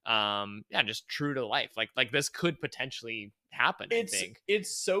 just true to life. Like this could potentially happen. I think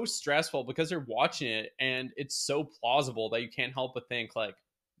it's so stressful because you're watching it and it's so plausible that you can't help but think like,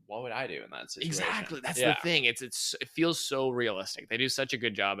 what would I do in that situation? Exactly. That's the thing. It feels so realistic. They do such a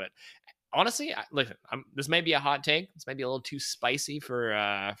good job at. Honestly, listen. This may be a hot take. This might be a little too spicy for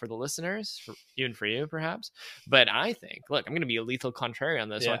the listeners, even for you, perhaps. But I think, look, I'm going to be a lethal contrarian on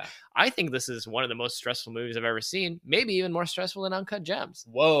this one. I think this is one of the most stressful movies I've ever seen. Maybe even more stressful than Uncut Gems.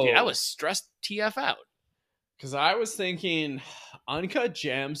 Whoa, dude, I was stressed TF out. Because I was thinking, Uncut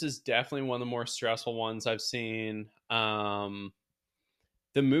Gems is definitely one of the more stressful ones I've seen.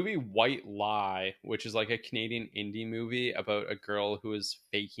 The movie White Lie, which is like a Canadian indie movie about a girl who is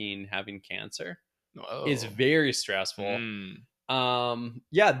faking having cancer, is very stressful.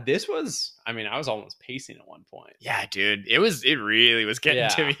 This was, I mean, I was almost pacing at one point. Yeah, dude. It really was getting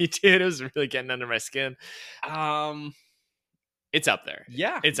to me, dude. It was really getting under my skin. It's up there.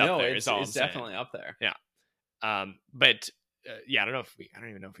 Yeah. It's up there. It's definitely up there. Yeah. But I don't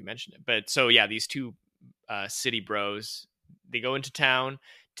even know if we mentioned it. But so yeah, these two city bros, they go into town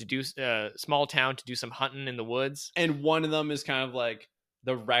to do small town to do some hunting in the woods. And one of them is kind of like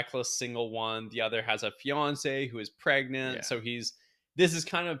the reckless single one. The other has a fiance who is pregnant. Yeah. So this is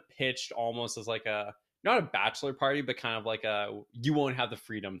kind of pitched almost as like not a bachelor party, but kind of like you won't have the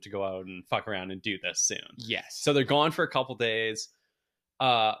freedom to go out and fuck around and do this soon. Yes. So they're gone for a couple days.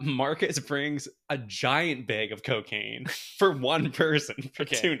 Marcus brings a giant bag of cocaine for one person for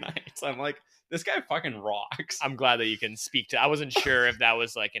 2 nights. I'm like, this guy fucking rocks. I'm glad that you can speak to. I wasn't sure if that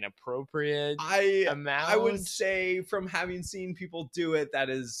was like an appropriate amount. I would say from having seen people do it, that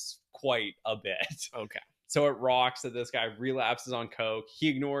is quite a bit. Okay. So it rocks that this guy relapses on coke. He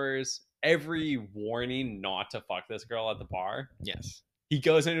ignores every warning not to fuck this girl at the bar. Yes. He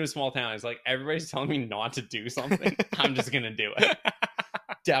goes into a small town. He's like, everybody's telling me not to do something. I'm just going to do it.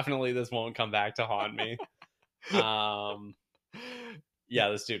 Definitely this won't come back to haunt me. Yeah,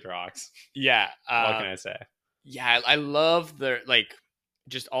 this dude rocks. Yeah. What can I say? Yeah, I love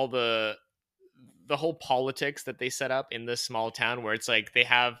just all the whole politics that they set up in this small town where it's like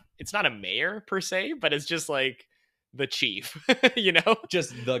it's not a mayor per se, but it's just like the chief, you know?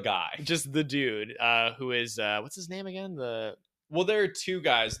 Just the guy. Just the dude who is, what's his name again? Well, there are two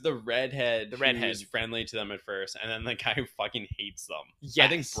guys. The redhead who's friendly to them at first, and then the guy who fucking hates them. Yes. I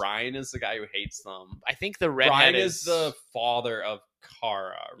think Brian is the guy who hates them. I think the redhead is the father of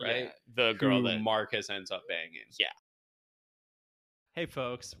Kara, right? Yeah, the girl that Marcus ends up banging. Yeah. Hey,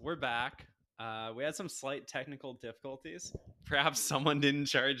 folks, we're back. We had some slight technical difficulties. Perhaps someone didn't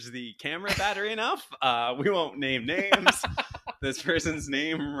charge the camera battery enough. We won't name names. This person's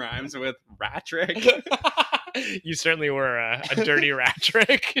name rhymes with Ratrick. You certainly were a dirty rat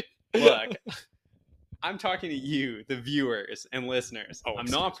trick. Look, I'm talking to you, the viewers and listeners. I'm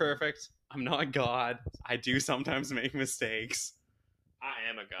not perfect. I'm not God. I do sometimes make mistakes. I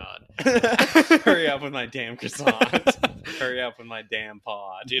am a god. Hurry up with my damn croissant. Hurry up with my damn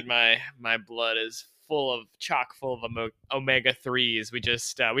pod. Dude, my blood is chock full of omega-3s. We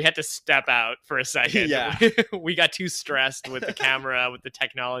just we had to step out for a second. Yeah. We got too stressed with the camera, with the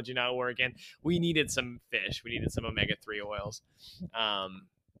technology not working. We needed some fish. We needed some omega-3 oils.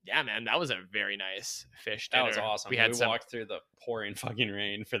 Yeah, man, that was a very nice fish dinner. That was awesome. We walked through the pouring fucking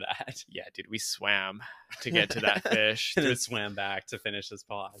rain for that. Yeah, dude, we swam to get to that fish. And then swam back to finish this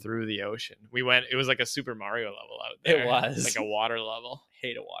pod. Through the ocean. It was like a Super Mario level out there. It was. Like a water level.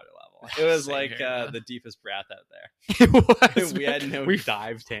 Hate a water level. It was Same like here, the deepest breath out there. It was. We had no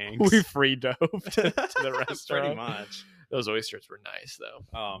dive tanks. We free dove to the restaurant. Pretty much. Those oysters were nice, though.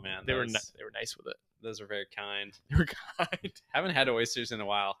 Oh man, They were nice with it. Those were very kind. They were kind. Haven't had oysters in a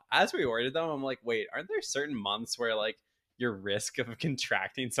while. As we ordered them, I'm like, wait, aren't there certain months where like your risk of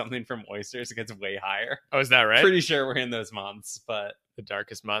contracting something from oysters gets way higher? Oh, is that right? Pretty sure we're in those months, but The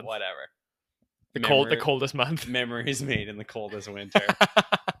darkest month. whatever. The coldest month. Memories made in the coldest winter.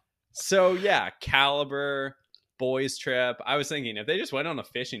 So yeah, Calibre, boys trip. I was thinking if they just went on a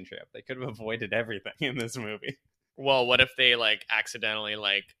fishing trip, they could have avoided everything in this movie. Well, what if they like accidentally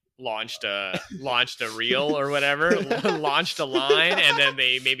like launched a reel or whatever, launched a line, and then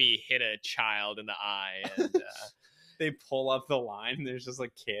they maybe hit a child in the eye, and they pull up the line and there's just a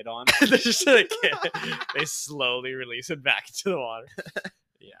kid on there's just a kid. They slowly release it back into the water.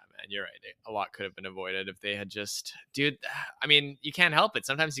 Yeah, man, you're right. A lot could have been avoided if they had just, dude. I mean, you can't help it.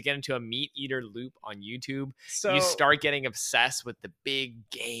 Sometimes you get into a meat eater loop on YouTube. So you start getting obsessed with the big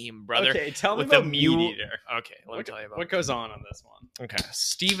game, brother. Okay, tell me with the about meat Meat eater. Okay, let me tell you about what goes on this one. Okay,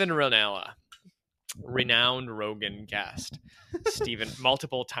 Steven Rinella, renowned Rogan guest,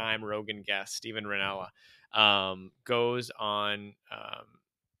 multiple-time Rogan guest, Steven Rinella, goes on.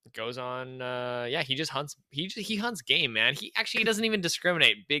 Yeah, he just hunts. He hunts game, man. He doesn't even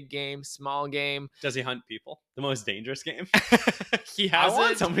discriminate. Big game, small game. Does he hunt people? The most dangerous game. He I has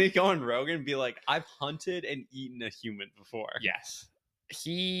want somebody to go on Rogan and be like, I've hunted and eaten a human before. Yes.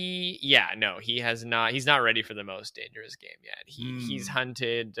 He has not. He's not ready for the most dangerous game yet. He's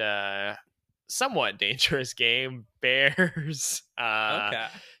hunted somewhat dangerous game, bears, Okay.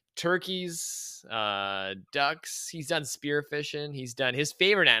 turkeys, ducks. He's done spear fishing. His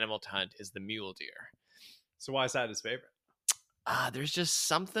favorite animal to hunt is the mule deer. So why is that his favorite? There's just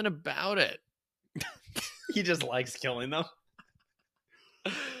something about it. He just likes killing them.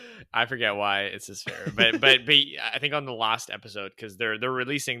 I forget why it's his favorite, but I think on the last episode, because they're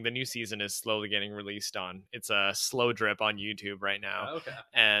releasing, the new season is slowly getting released on. It's a slow drip on YouTube right now. Okay.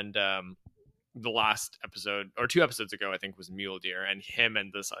 And the last episode or 2 episodes ago, I think, was mule deer, and him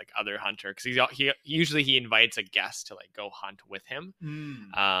and this like other hunter, because he usually invites a guest to like go hunt with him.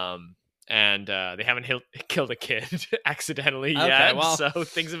 And they haven't killed a kid accidentally yet, well, so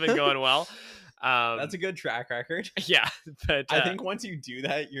things have been going well. That's a good track record. Yeah, but I think once you do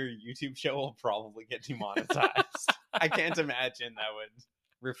that, your YouTube show will probably get demonetized. I can't imagine that would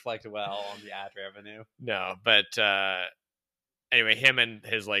reflect well on the ad revenue. No, but anyway, him and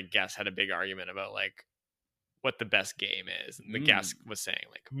his like guest had a big argument about like what the best game is, and the guest was saying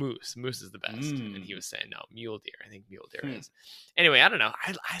like moose is the best, and he was saying no, mule deer. I think mule deer is. Anyway, I don't know.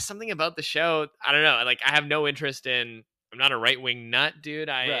 I something about the show. I don't know. Like I have no interest in. I'm not a right-wing nut, dude.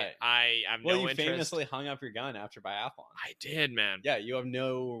 I have no interest. You famously hung up your gun after biathlon. I did, man. Yeah, you have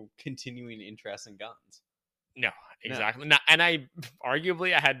no continuing interest in guns. No, exactly. No. And I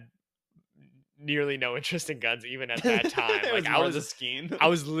had nearly no interest in guns even at that time. Like I was a scheme. I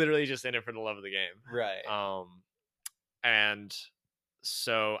was literally just in it for the love of the game. Right. And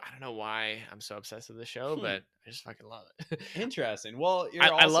so I don't know why I'm so obsessed with the show, but I just fucking love it. Interesting. Well,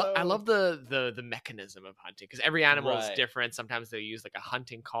 I love the mechanism of hunting, because every animal is different. Sometimes they use like a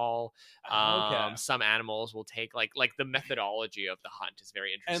hunting call. Some animals will take like the methodology of the hunt is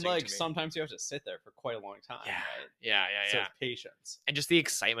very interesting. And like to me. Sometimes you have to sit there for quite a long time. Yeah, right? yeah. So it's patience, and just the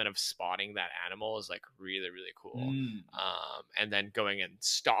excitement of spotting that animal is like really, really cool. And then going and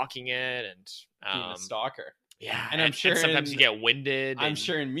stalking it and being a stalker. Yeah, and I'm sure sometimes you get winded. I'm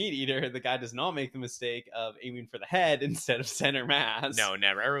sure in Meat Eater, the guy does not make the mistake of aiming for the head instead of center mass. No,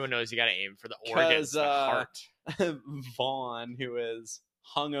 never. Everyone knows you got to aim for the organs, the heart. Vaughn, who is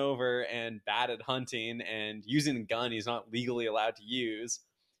hungover and bad at hunting and using a gun he's not legally allowed to use,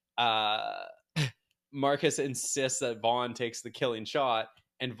 Marcus insists that Vaughn takes the killing shot,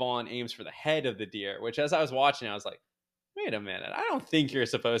 and Vaughn aims for the head of the deer, which as I was watching, I was like, wait a minute, I don't think you're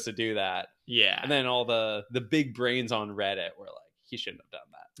supposed to do that. Yeah. And then all the big brains on Reddit were like, he shouldn't have done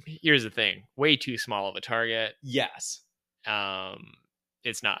that. Here's the thing. Way too small of a target. Yes.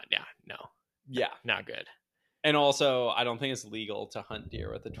 It's not. Yeah. No. Yeah. Not good. And also, I don't think it's legal to hunt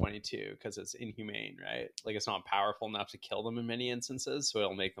deer with a 22 because it's inhumane, right? Like, it's not powerful enough to kill them in many instances, so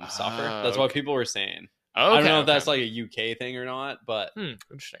it'll make them suffer. That's what people were saying. I don't know if that's like a UK thing or not, but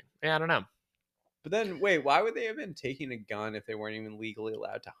interesting. Yeah, I don't know. But then, wait, why would they have been taking a gun if they weren't even legally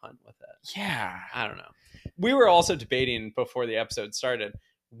allowed to hunt with it? Yeah, I don't know. We were also debating before the episode started: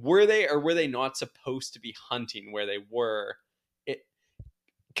 were they or were they not supposed to be hunting where they were?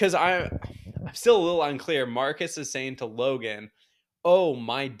 Because I'm still a little unclear. Marcus is saying to Logan, "Oh,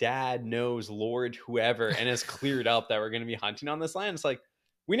 my dad knows Lord whoever and has cleared up that we're going to be hunting on this land." It's like,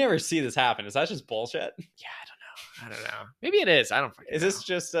 we never see this happen. Is that just bullshit? Yeah, I don't know. Maybe it is. I don't fucking know. Is this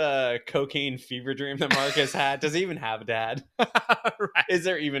just a cocaine fever dream that Marcus had? Does he even have a dad? Right. Is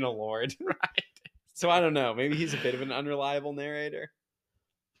there even a Lord? Right. So I don't know. Maybe he's a bit of an unreliable narrator.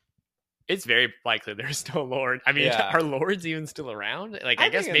 It's very likely there's no Lord. I mean, are Lords even still around? Like, I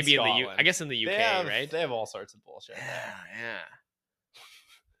guess maybe in the UK, right? They have all sorts of bullshit.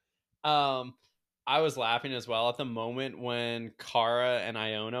 Yeah. I was laughing as well at the moment when Kara and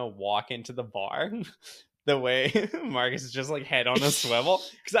Iona walk into the bar. The way Marcus is just like head on a swivel.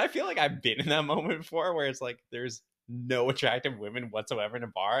 Because I feel like I've been in that moment before where it's like there's no attractive women whatsoever in a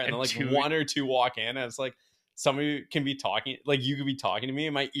bar. And then like one or two walk in and it's like somebody can be talking, like you could be talking to me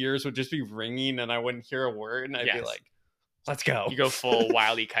and my ears would just be ringing and I wouldn't hear a word. And I'd be like, let's go. You go full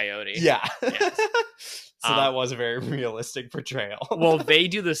Wile E. Coyote. Yeah. Yes. So that was a very realistic portrayal. Well, they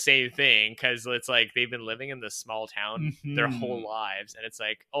do the same thing because it's like they've been living in this small town their whole lives, and it's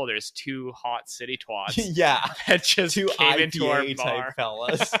like, oh, there's two hot city twats, that just came IPA into our bar,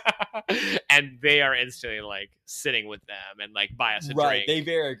 fellas, and they are instantly like sitting with them and like buy us a drink. They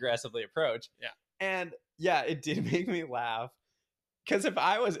very aggressively approach, yeah, and it did make me laugh because if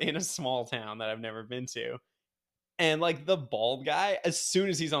I was in a small town that I've never been to. And like the bald guy, as soon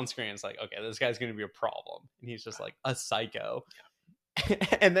as he's on screen, it's like, okay, this guy's going to be a problem. And he's just like a psycho. Yeah.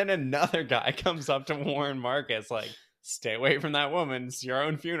 And then another guy comes up to warn Marcus, like, stay away from that woman. It's your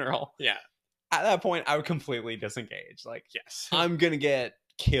own funeral. Yeah. At that point, I would completely disengage. Like, yes, I'm going to get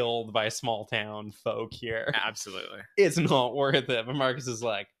killed by small town folk here. Absolutely. It's not worth it. But Marcus is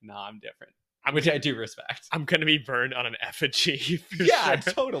like, nah, I'm different. Which I do respect. I'm gonna be burned on an effigy. Yeah,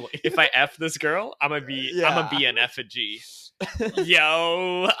 sure. Totally. If I F this girl, I'm gonna be an effigy.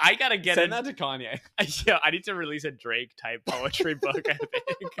 Yo, I gotta send that to Kanye. Yo, I need to release a Drake type poetry book. I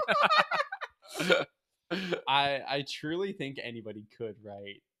think. I truly think anybody could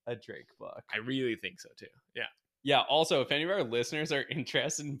write a Drake book. I really think so too. Yeah. Yeah. Also, if any of our listeners are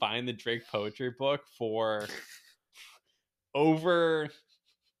interested in buying the Drake poetry book for over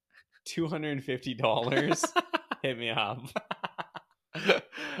 $250, hit me up.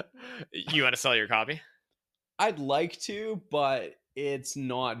 You want to sell your copy? I'd like to, but it's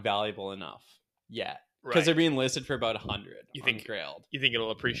not valuable enough yet because they're being listed for about 100. You think Grailed? You think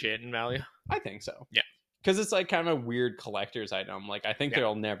it'll appreciate in value? I think so. Yeah, because it's like kind of a weird collector's item. Like I think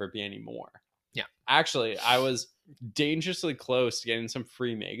there'll never be any more. Yeah, actually, I was dangerously close to getting some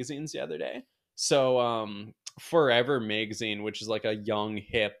free magazines the other day. So, Forever magazine, which is like a young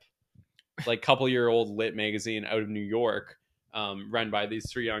hip, like couple-year-old lit magazine out of New York, run by these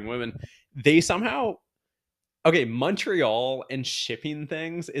three young women. They somehow, Montreal and shipping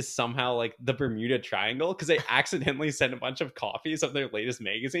things is somehow like the Bermuda Triangle because they accidentally sent a bunch of copies of their latest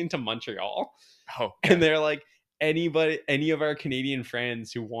magazine to Montreal. Oh, and they're like, any of our Canadian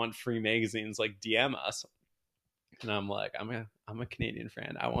friends who want free magazines, like DM us. And I'm like, I'm a Canadian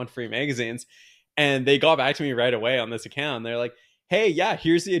friend. I want free magazines. And they got back to me right away on this account. They're like, hey, yeah,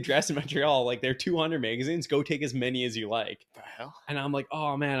 here's the address in Montreal. Like, there are 200 magazines. Go take as many as you like. The hell? And I'm like,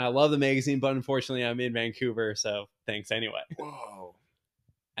 oh, man, I love the magazine, but unfortunately, I'm in Vancouver, so thanks anyway. Whoa.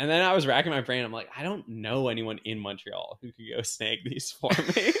 And then I was racking my brain. I'm like, I don't know anyone in Montreal who could go snag these for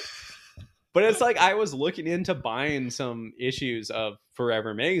me. But it's like I was looking into buying some issues of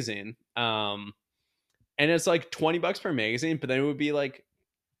Forever magazine. And it's like $20 per magazine, but then it would be like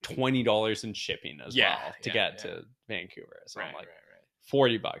 $20 in shipping as well to get to Vancouver. So I'm like,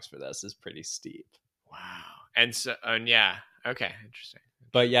 $40 for this is pretty steep. Wow. And so, okay, interesting.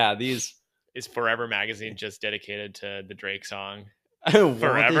 But yeah, these is Forever magazine just dedicated to the Drake song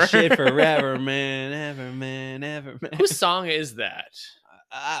Forever? Shit forever, man, ever, man, ever, man. Whose song is that?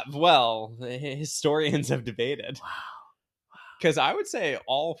 Well, the historians have debated. Wow. Because I would say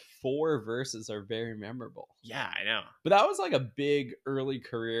all 4 verses are very memorable. Yeah, I know. But that was like a big early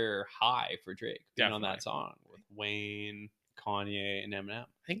career high for Drake being on that song with Wayne, Kanye, and Eminem.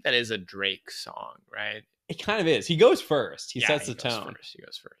 I think that is a Drake song, right? It kind of is. He goes first. He sets the tone. He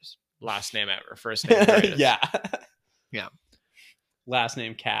goes first. Last name ever. First name greatest. Yeah. Yeah. last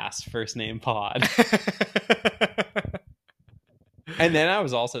name Cast, first name Pod. And then I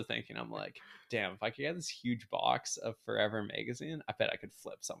was also thinking, I'm like, damn, if I could get this huge box of Forever magazine, I bet I could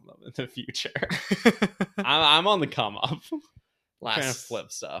flip some of them in the future. I'm on the come up. Trying to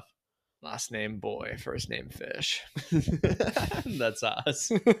flip stuff. Last name Boy, first name Fish. That's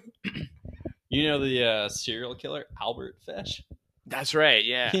us. You know the serial killer Albert Fish? That's right,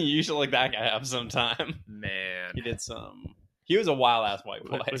 yeah. You should look that guy up sometime. Man. He was a wild ass white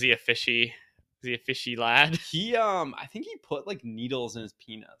boy. Was he a fishy lad? He I think he put like needles in his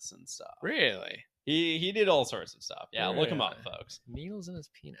penis and stuff. Really? He did all sorts of stuff. Yeah, Really? look him up, folks. Needles in his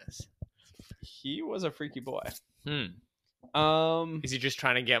penis. He was a freaky boy. Is he just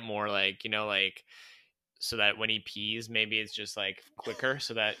trying to get more like, so that when he pees, maybe it's just like quicker,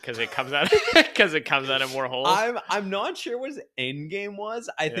 so that because it comes out of more holes? I'm not sure what his end game was.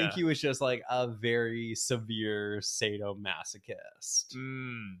 I think he was just like a very severe sadomasochist.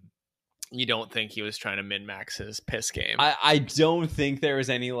 You don't think he was trying to min-max his piss game? I don't think there was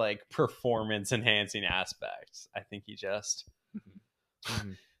any like performance enhancing aspects. I think he just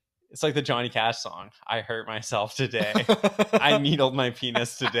it's like the Johnny Cash song, I hurt myself today. I needled my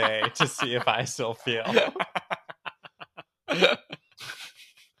penis today to see if I still feel.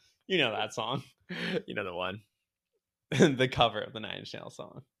 You know that song. You know the one. The cover of the Nine Inch Nails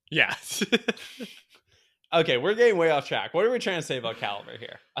song. Yeah. Okay, we're getting way off track. What are we trying to say about Calibre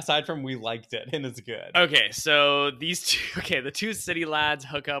here? Aside from we liked it and it's good. Okay, so these two, the two city lads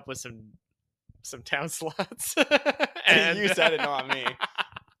hook up with some town sluts. And you said it, not me.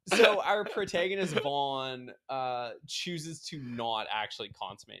 So our protagonist Vaughn chooses to not actually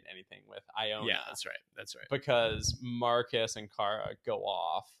consummate anything with Iona. Yeah, that's right. Because Marcus and Kara go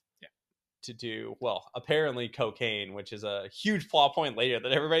off to do, well, apparently cocaine, which is a huge plot point later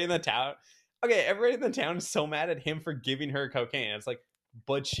that everybody in the town is so mad at him for giving her cocaine. It's like,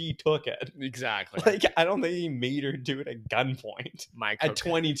 but she took it. Exactly. Like, I don't think he made her do it at gunpoint. At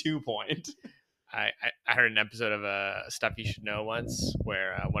 22 point. I heard an episode of Stuff You Should Know once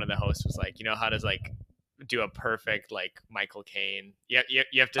where one of the hosts was like, how does like do a perfect like Michael Caine? You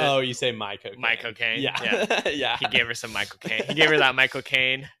have to. Oh, you say my cocaine. My cocaine. Yeah. Yeah. He gave her some Michael Caine. He gave her that Michael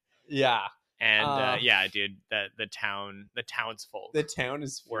Caine. Yeah. And dude, the townsfolk. The town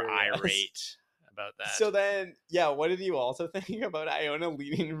were irate about that. So then, what did you also think about Iona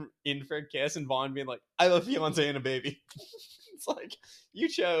leaning in for a kiss and Vaughn being like, I have a fiance and a baby? It's like, you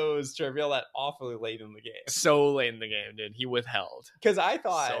chose to reveal that awfully late in the game. So late in the game, dude. He withheld. Because I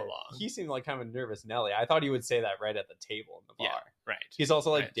thought so long. He seemed like kind of a nervous Nelly. I thought he would say that right at the table in the bar. Yeah, right. He's also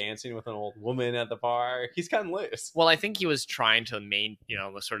like dancing with an old woman at the bar. He's kind of loose. Well, I think he was trying to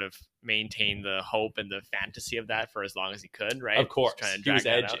sort of maintain the hope and the fantasy of that for as long as he could, right? Of course. He was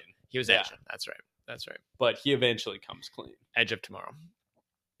edging. He was edging. That's right. But he eventually comes clean. Edge of tomorrow.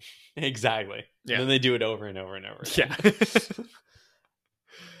 Exactly. Yeah. And then they do it over and over and over again. Yeah.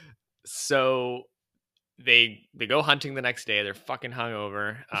 So they go hunting the next day. They're fucking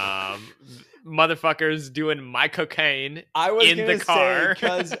hungover. Motherfuckers doing my cocaine in the car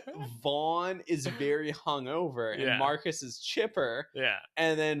because Vaughn is very hungover and Marcus is chipper. Yeah.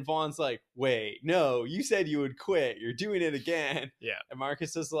 And then Vaughn's like, "Wait, no, you said you would quit. You're doing it again." Yeah. And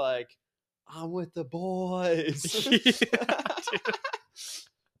Marcus is like, "I'm with the boys."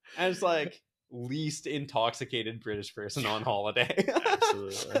 And it's like least intoxicated British person on holiday.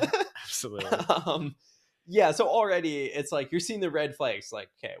 Absolutely. So already it's like you're seeing the red flags. Like,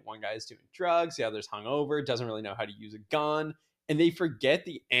 okay, one guy's doing drugs, the other's hungover, doesn't really know how to use a gun, and they forget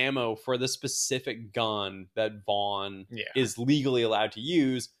the ammo for the specific gun that Vaughn is legally allowed to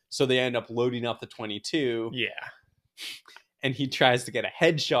use, so they end up loading up the 22. Yeah. And he tries to get a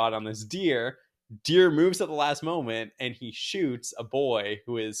headshot on this deer. Deer moves at the last moment, and he shoots a boy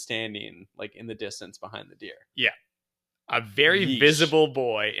who is standing like in the distance behind the deer. Yeah. A very visible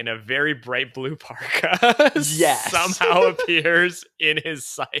boy in a very bright blue parka somehow appears in his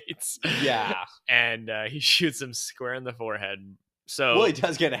sights. Yeah. And he shoots him square in the forehead. So, well, he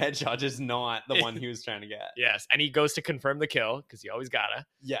does get a headshot, just not the one he was trying to get. Yes. And he goes to confirm the kill because you always gotta.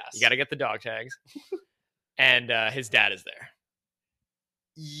 Yes. You gotta get the dog tags. And his dad is there.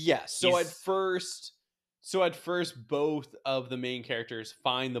 Yes. So at first, both of the main characters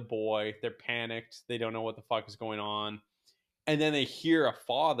find the boy. They're panicked. They don't know what the fuck is going on. And then they hear a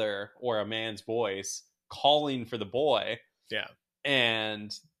father or a man's voice calling for the boy. Yeah.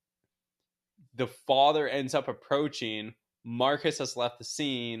 And the father ends up approaching. Marcus has left the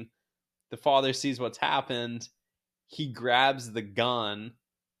scene. The father sees what's happened. He grabs the gun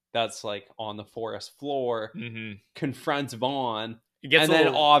that's like on the forest floor, confronts Vaughn. It gets And a then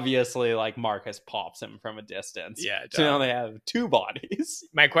little, obviously, like, Marcus pops him from a distance. yeah. So now Duh. they have two bodies.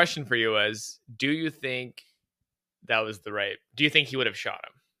 My question for you was, do you think that was the right? Do you think he would have shot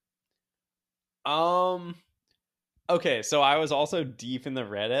him? Okay, so I was also deep in the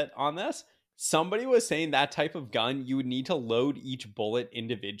Reddit on this. Somebody was saying that type of gun, you would need to load each bullet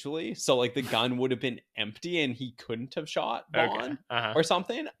individually. So, like, the gun would have been empty and he couldn't have shot Vaughn Okay. or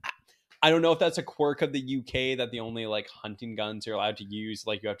something. I don't know if that's a quirk of the UK that the only, like, hunting guns you're allowed to use,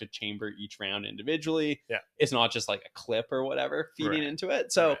 like, you have to chamber each round individually. Yeah. It's not just, like, a clip or whatever feeding Right. into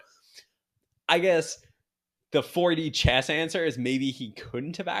it. So, Right. I guess the 4D chess answer is maybe he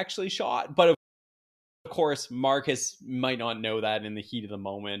couldn't have actually shot. But of course, Marcus might not know that in the heat of the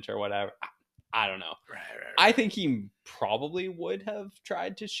moment or whatever. I don't know. Right. I think he probably would have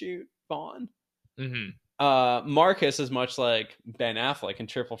tried to shoot Vaughn. Mm-hmm. Marcus is much like Ben Affleck in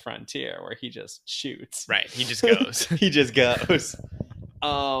Triple Frontier, where he just shoots. Right. He just goes. He just goes.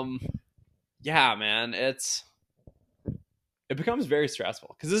 Yeah, man, it becomes very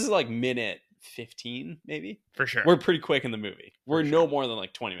stressful because this is like minute 15, maybe. For sure. We're pretty quick in the movie. We're sure. no more than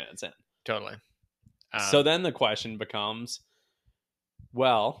like 20 minutes in. Totally. So then the question becomes,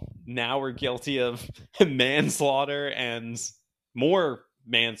 well, now we're guilty of manslaughter and more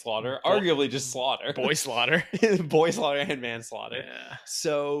manslaughter, arguably just slaughter. Boy slaughter. Boy slaughter and manslaughter. Yeah.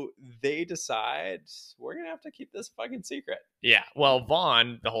 So they decide we're going to have to keep this fucking secret. Yeah. Well,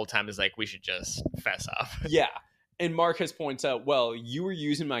 Vaughn the whole time is like, we should just fess up. Yeah. And Marcus points out, well, you were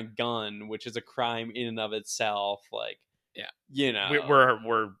using my gun, which is a crime in and of itself. Like, yeah, you know,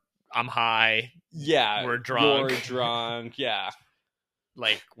 I'm high. Yeah. We're drunk. You're drunk. Yeah.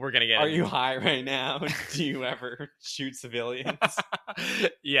 Like, we're going to get... Are you high right now? Do you ever shoot civilians?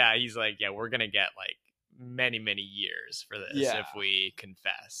 Yeah, he's like, yeah, we're going to get like many, many years for this if we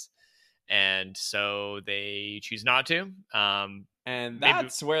confess. And so they choose not to. And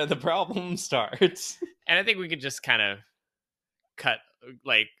that's where the problem starts. And I think we could just kind of cut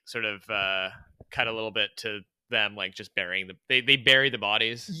a little bit to them, like just burying they bury the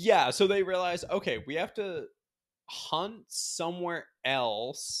bodies. Yeah, so they realize, okay, we have to hunt somewhere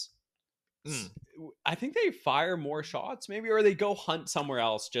else. I think they fire more shots maybe, or they go hunt somewhere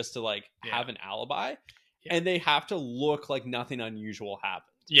else just to like have an alibi. And they have to look like nothing unusual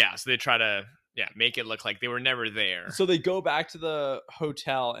happened. Yeah, so they try to make it look like they were never there. So they go back to the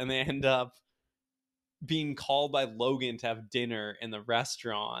hotel and they end up being called by Logan to have dinner in the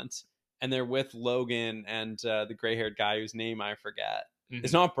restaurant, and they're with Logan and the gray-haired guy whose name I forget. Mm-hmm.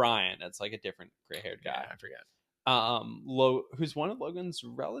 It's not Brian, it's like a different gray-haired guy. I forget. Who's one of Logan's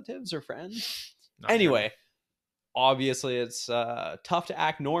relatives or friends. Anyway, sure. Obviously it's tough to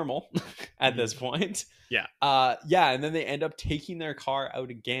act normal at this point. And then they end up taking their car out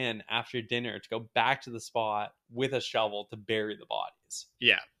again after dinner to go back to the spot with a shovel to bury the bodies.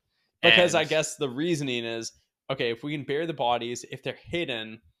 Because I guess the reasoning is, okay, if we can bury the bodies, if they're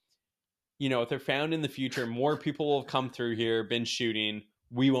hidden, you know, if they're found in the future, more people will have come through here, been shooting.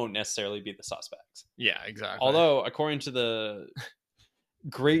 We won't necessarily be the suspects. Yeah, exactly. Although, according to the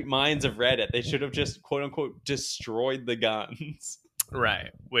great minds of Reddit, they should have just, quote unquote, destroyed the guns.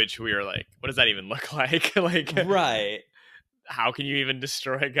 Right. Which we were like, what does that even look like? Like, right. How can you even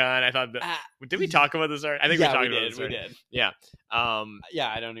destroy a gun? I thought did we talk about this already? I think we talked about this already. We did. Yeah.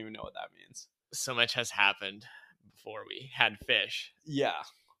 I don't even know what that means. So much has happened before we had fish. Yeah.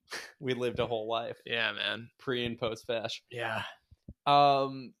 We lived a whole life. Yeah, man. Pre and post fish. Yeah.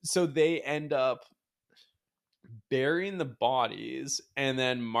 So they end up burying the bodies, and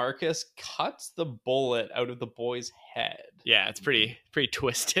then Marcus cuts the bullet out of the boy's head. Yeah, it's pretty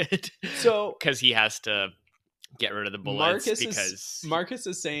twisted. So because he has to get rid of the bullets, Marcus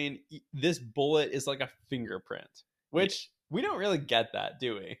is saying this bullet is like a fingerprint, which we don't really get that,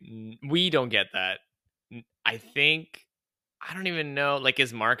 do we? We don't get that. I don't even know, like,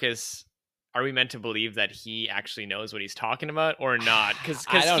 are we meant to believe that he actually knows what he's talking about or not? Because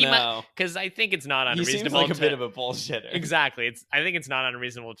I don't know. Because I think it's not unreasonable. He seems like a bit of a bullshitter. Exactly. I think it's not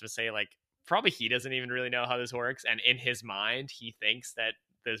unreasonable to say, like, probably he doesn't even really know how this works, and in his mind, he thinks that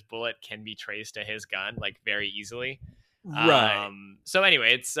this bullet can be traced to his gun, like, very easily. Right. So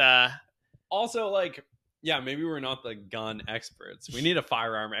anyway, it's also like, yeah, maybe we're not the gun experts. We need a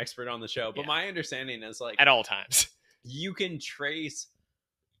firearm expert on the show. But my understanding is, like, at all times, you can trace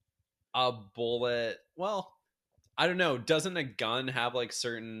a bullet. Well, I don't know. Doesn't a gun have like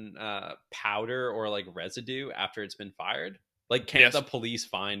certain powder or like residue after it's been fired? Like, can't the police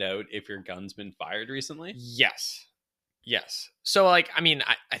find out if your gun's been fired recently? Yes. So, like, I mean,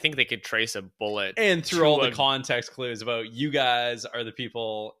 I think they could trace a bullet. And through all the context clues about you guys are the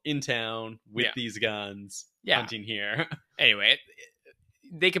people in town with these guns hunting here. Anyway,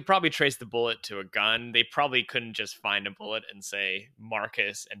 they could probably trace the bullet to a gun. They probably couldn't just find a bullet and say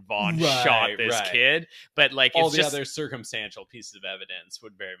Marcus and Vaughn shot this kid. But like all the other circumstantial pieces of evidence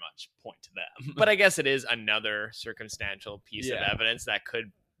would very much point to them. But I guess it is another circumstantial piece of evidence that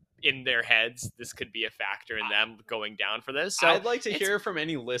could, in their heads, this could be a factor in them going down for this. So I'd like to hear from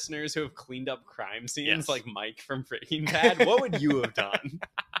any listeners who have cleaned up crime scenes like Mike from Breaking Bad. What would you have done?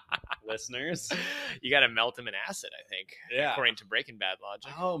 Listeners, you got to melt them in acid, I think. Yeah, according to Breaking Bad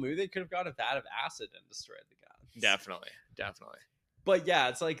logic. Oh, maybe they could have got a vat of acid and destroyed the guns. Definitely. But yeah,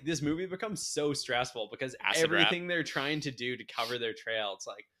 it's like this movie becomes so stressful because everything they're trying to do to cover their trail, it's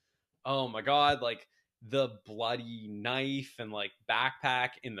like, oh my god, like the bloody knife and like backpack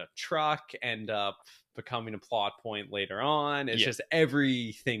in the truck end up becoming a plot point later on. It's just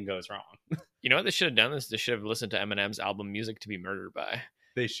everything goes wrong. You know what they should have done? They should have listened to Eminem's album Music to Be Murdered By.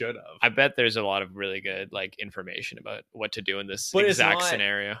 They should have. I bet there's a lot of really good like information about what to do in this exact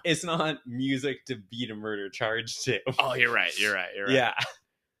scenario. It's not music to beat a murder charge to. Oh, you're right. Yeah.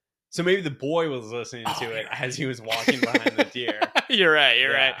 So maybe the boy was listening to it as he was walking behind the deer. You're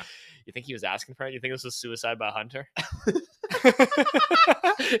right. You think he was asking for it? You think this was suicide by Hunter?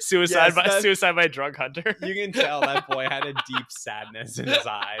 Suicide by drug hunter. You can tell that boy had a deep sadness in his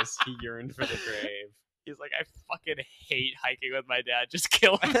eyes. He yearned for the grave. He's like, I fucking hate hiking with my dad. Just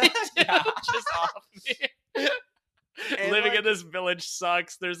kill me. Just off me. And living in this village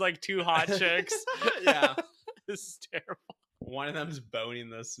sucks. There's like 2 hot chicks. Yeah. This is terrible. One of them's boning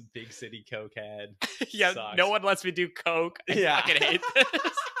this big city cokehead. Yeah, sucks. No one lets me do coke. I fucking hate this.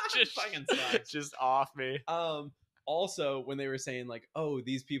 Just fucking sucks. Just off me. Also, when they were saying like, oh,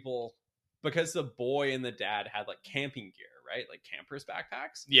 these people, because the boy and the dad had like camping gear, right? Like campers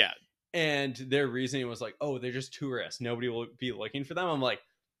backpacks. Yeah. And their reasoning was like, oh, they're just tourists. Nobody will be looking for them. I'm like,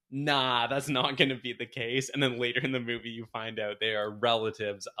 nah, that's not going to be the case. And then later in the movie, you find out they are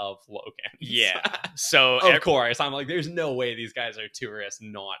relatives of Logan. Yeah. So of course, I'm like, there's no way these guys are tourists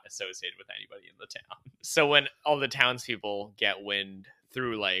not associated with anybody in the town. So when all the townspeople get wind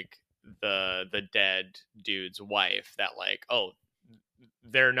through like the dead dude's wife that like, oh,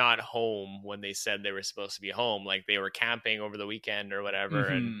 they're not home when they said they were supposed to be home, like they were camping over the weekend or whatever,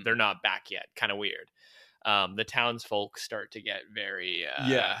 and they're not back yet. Kind of weird. The townsfolk start to get very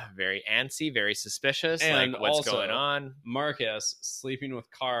very antsy, very suspicious. And like, what's also going on? Marcus sleeping with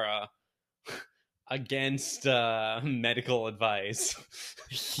Kara against medical advice,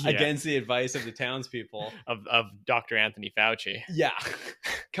 against the advice of the townspeople of Dr. Anthony Fauci. Yeah,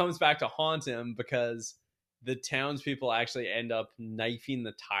 comes back to haunt him because the townspeople actually end up knifing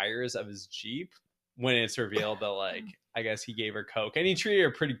the tires of his Jeep when it's revealed that, like, I guess he gave her coke and he treated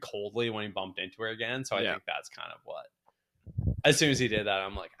her pretty coldly when he bumped into her again. So I think that's kind of what, as soon as he did that,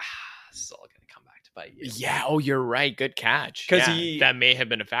 I'm like, this is all going to come back to bite you. Yeah. Oh, you're right. Good catch. Because that may have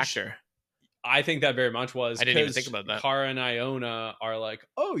been a factor. I think that very much was. I didn't even think about that. Kara and Iona are like,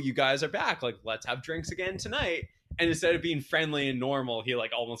 oh, you guys are back. Like, let's have drinks again tonight. And instead of being friendly and normal, he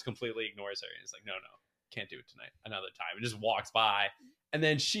like almost completely ignores her. And he's like, no, can't do it tonight. Another time. And just walks by. And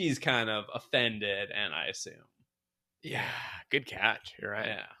then she's kind of offended, and I assume. Yeah, good catch. You're right.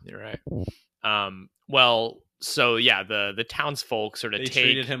 Yeah, you're right. Well, so yeah, the townsfolk sort of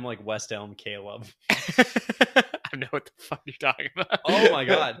treated him like West Elm Caleb. I know what the fuck you're talking about. Oh my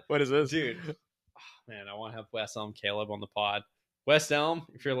god, what is this, dude? Oh, man, I want to have West Elm Caleb on the pod. West Elm,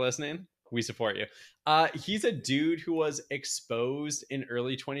 if you're listening, we support you. He's a dude who was exposed in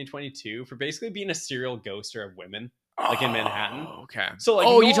early 2022 for basically being a serial ghoster of women. Like in Manhattan. Okay. So like,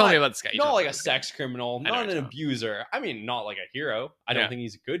 you told me about this guy. Not like a sex criminal, not an abuser. I mean, not like a hero. I don't think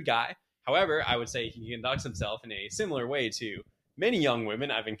he's a good guy. However, I would say he conducts himself in a similar way to many young women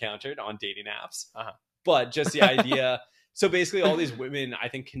I've encountered on dating apps. But just the idea. So basically all these women, I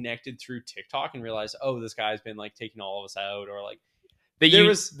think, connected through TikTok and realized, oh, this guy's been like taking all of us out, or like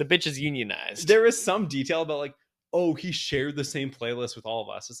the bitch is unionized. There was some detail about like, oh, he shared the same playlist with all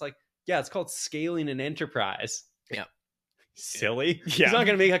of us. It's like, yeah, it's called scaling an enterprise. Yeah. Silly. Yeah. He's not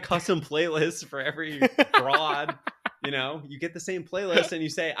going to make a custom playlist for every broad. You get the same playlist and you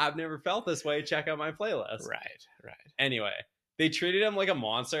say, I've never felt this way. Check out my playlist. Right. Anyway, they treated him like a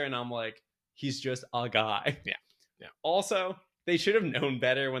monster, and I'm like, he's just a guy. Yeah. Also, they should have known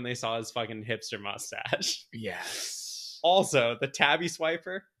better when they saw his fucking hipster mustache. Yes. Also, the tabby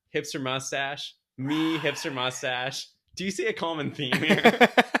swiper, hipster mustache, me, hipster mustache. Do you see a common theme here?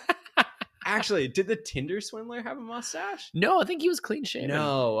 Actually, did the Tinder swindler have a mustache? No, I think he was clean shaven.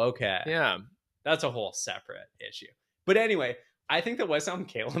 No, okay. Yeah. That's a whole separate issue. But anyway, I think the West Elm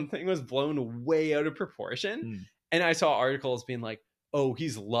Caleb thing was blown way out of proportion. And I saw articles being like, oh,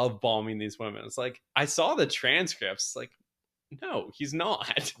 he's love bombing these women. It's like, I saw the transcripts. Like, No, he's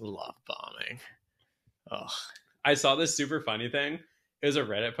not. Love bombing. Oh, I saw this super funny thing. It was a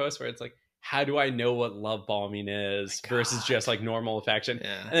Reddit post where it's like, how do I know what love bombing is versus just like normal affection?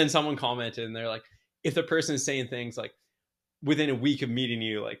 yeah. And then someone commented and they're like, if the person is saying things like, within a week of meeting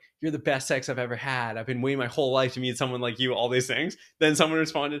you, like, you're the best sex I've ever had, I've been waiting my whole life to meet someone like you, all these things. Then someone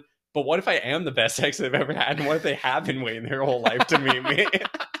responded, but what if I am the best sex they've ever had? And what if they have been waiting their whole life to meet me?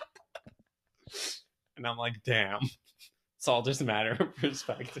 And I'm like, damn. It's all just a matter of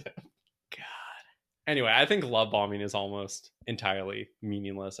perspective. God. Anyway, I think love bombing is almost entirely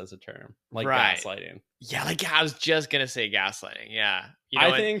meaningless as a term. Like gaslighting. Yeah, like I was just gonna say gaslighting. Yeah. You know,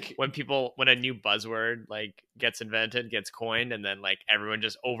 I think when a new buzzword like gets invented, gets coined, and then like everyone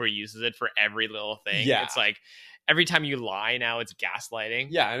just overuses it for every little thing. Yeah. It's like every time you lie now it's gaslighting.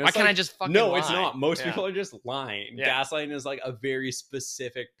 Yeah. And Why it's can't like, I just fucking no, lie? it's not. Most people are just lying. Yeah. Gaslighting is like a very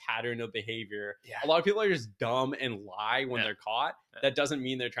specific pattern of behavior. Yeah. A lot of people are just dumb and lie when they're caught. Yeah. That doesn't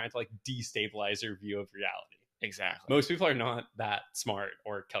mean they're trying to like destabilize your view of reality. Exactly. Most people are not that smart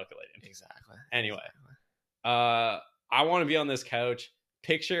or calculated. Exactly. Anyway, I want to be on this couch.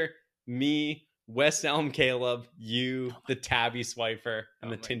 Picture me, West Elm Caleb, you, the Tabby Swiper,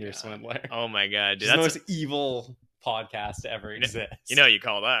 and the Tinder Swindler. Oh my god, dude, that's the most evil podcast to ever exist. You know what you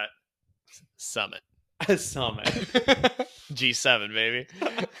call that? Summit. A summit. G7, baby.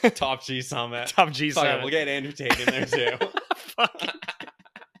 Top G summit. Top G7. Fuck it, we'll get Andrew Tate in there too.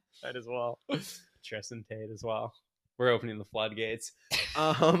 That as well. Tristan Tate as well. We're opening the floodgates.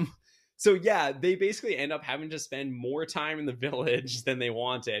 So yeah, they basically end up having to spend more time in the village than they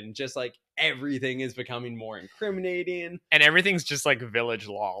wanted, and just like everything is becoming more incriminating, and everything's just like village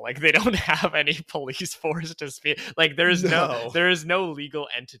law. Like they don't have any police force to speak. Like there is no legal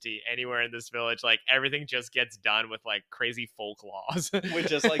entity anywhere in this village. Like everything just gets done with like crazy folk laws, with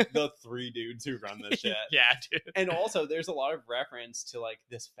just like the three dudes who run this shit. Yeah, dude. And also, there's a lot of reference to like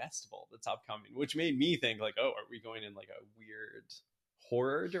this festival that's upcoming, which made me think like, oh, are we going in like a weird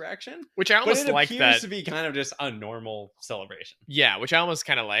horror direction? Which I almost like that. But it appears to be kind of just a normal celebration. Yeah, which I almost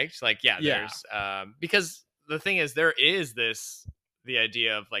kind of liked. Like, there's because the thing is, there is the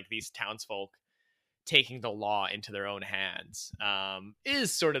idea of like these townsfolk taking the law into their own hands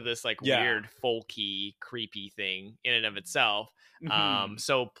is sort of this like weird folky creepy thing in and of itself. Mm-hmm.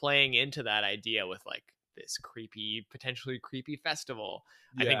 So playing into that idea with like this potentially creepy festival,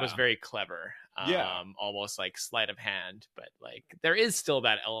 I think was very clever. Almost like sleight of hand, but like there is still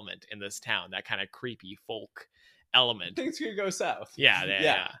that element in this town, that kind of creepy folk element. Things could go south.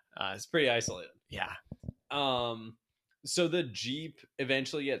 Yeah. It's pretty isolated. Yeah. So the Jeep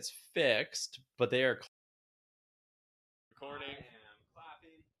eventually gets fixed, but they are recording and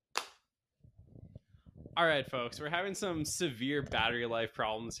clapping. All right, folks, we're having some severe battery life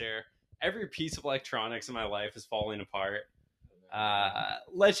problems here. Every piece of electronics in my life is falling apart.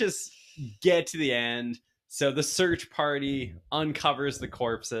 Let's just get to the end. So the search party uncovers the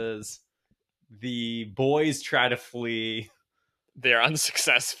corpses. The boys try to flee. They're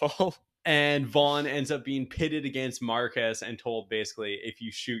unsuccessful. And Vaughn ends up being pitted against Marcus and told basically, if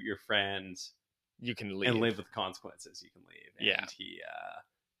you shoot your friend, you can leave. And live with the consequences, you can leave. And he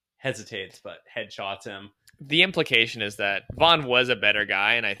hesitates, but headshots him. The implication is that Vaughn was a better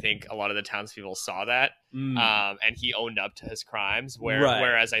guy, and I think a lot of the townspeople saw that, and he owned up to his crimes.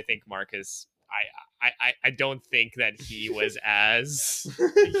 Whereas I think Marcus, I don't think that he was as,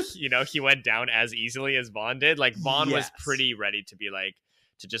 he went down as easily as Vaughn did. Like Vaughn was pretty ready to be like,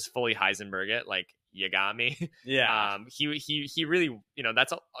 to just fully Heisenberg it, like, you got me. Yeah. He really,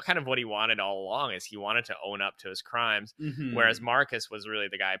 that's kind of what he wanted all along, is he wanted to own up to his crimes. Mm-hmm. Whereas Marcus was really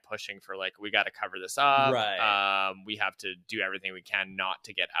the guy pushing for like, we got to cover this up. Right. We have to do everything we can not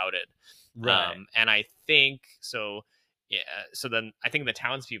to get outed. Right. And I think so. Yeah. So then I think the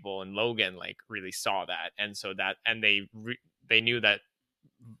townspeople in Logan like really saw that. And so they knew that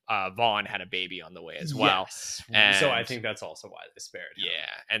Vaughn had a baby on the way as well. Yes. And so I think that's also why they spared him.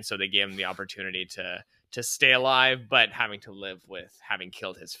 Yeah. And so they gave him the opportunity to stay alive, but having to live with having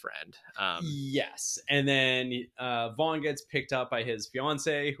killed his friend. Yes. And then Vaughn gets picked up by his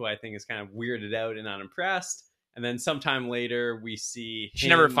fiance, who I think is kind of weirded out and unimpressed. And then sometime later we see She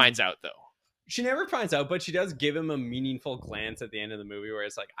never finds out though. She never finds out, but she does give him a meaningful glance at the end of the movie where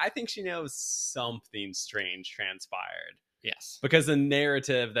it's like, I think she knows something strange transpired. Yes. Because the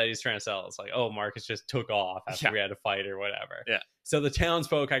narrative that he's trying to sell is like, oh, Marcus just took off after we had a fight or whatever. Yeah. So the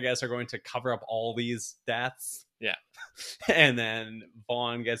townsfolk, I guess, are going to cover up all these deaths. Yeah. And then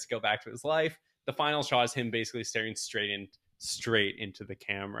Vaughn gets to go back to his life. The final shot is him basically staring straight into the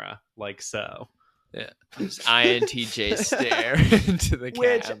camera, like so. Yeah. Just INTJ stare into the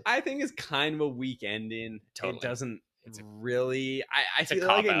camera. Which I think is kind of a weak ending. Totally. really, I it's a feel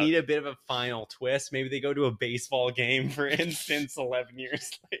like I cop-out. need a bit of a final twist. Maybe they go to a baseball game, for instance, 11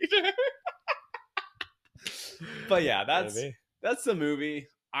 years later. But yeah, that's the movie.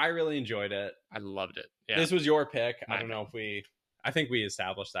 I really enjoyed it. I loved it. Yeah, This was your pick. I My don't know if I think we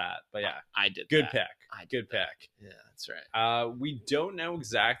established that, but yeah, I did. good that. pick. I did Good that. pick. Yeah, that's right. We don't know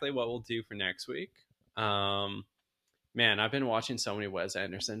exactly what we'll do for next week. Man, I've been watching so many Wes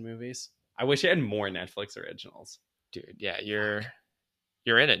Anderson movies. I wish I had more Netflix originals. Dude, yeah, you're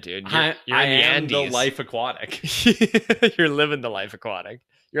in it, dude. You're I in the am the Andes. life aquatic. You're living the life aquatic.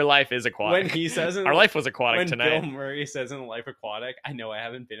 Your life is aquatic. When he says our life was aquatic when tonight. Bill Murray says in the life aquatic, I know I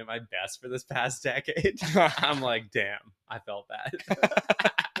haven't been at my best for this past decade. I'm like, damn, I felt that.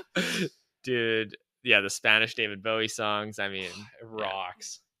 Dude, yeah, the Spanish David Bowie songs. I mean, It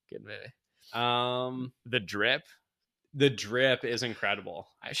rocks. good movie. The drip is incredible.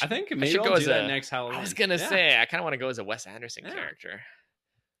 I think maybe I'll do that next Halloween. I was gonna say I kind of want to go as a Wes Anderson character.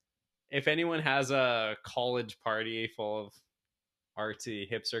 If anyone has a college party full of artsy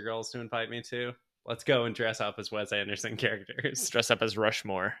hipster girls to invite me to, let's go and dress up as Wes Anderson characters. Dress up as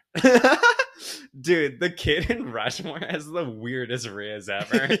Rushmore. Dude, the kid in Rushmore has the weirdest riz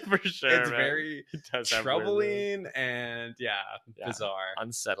ever. For sure. It's very troubling and bizarre.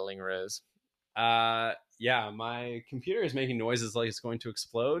 Unsettling riz. Yeah, my computer is making noises like it's going to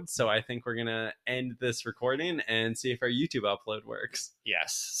explode, so I think we're gonna end this recording and see if our YouTube upload works.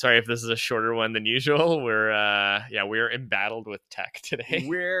 Yes. Sorry if this is a shorter one than usual. We're embattled with tech today.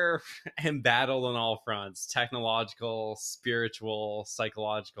 We're embattled on all fronts: technological, spiritual,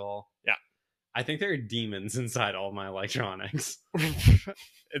 psychological. Yeah. I think there are demons inside all my electronics.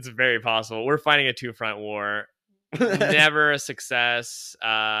 It's very possible. We're fighting a two-front war. Never a success.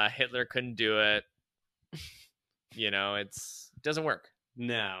 Hitler couldn't do it. It doesn't work.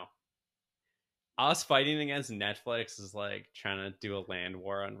 No. Us fighting against Netflix is like trying to do a land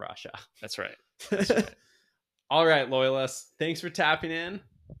war on Russia. That's right. All right, loyalists. Thanks for tapping in.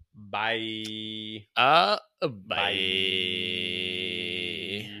 Bye. Bye.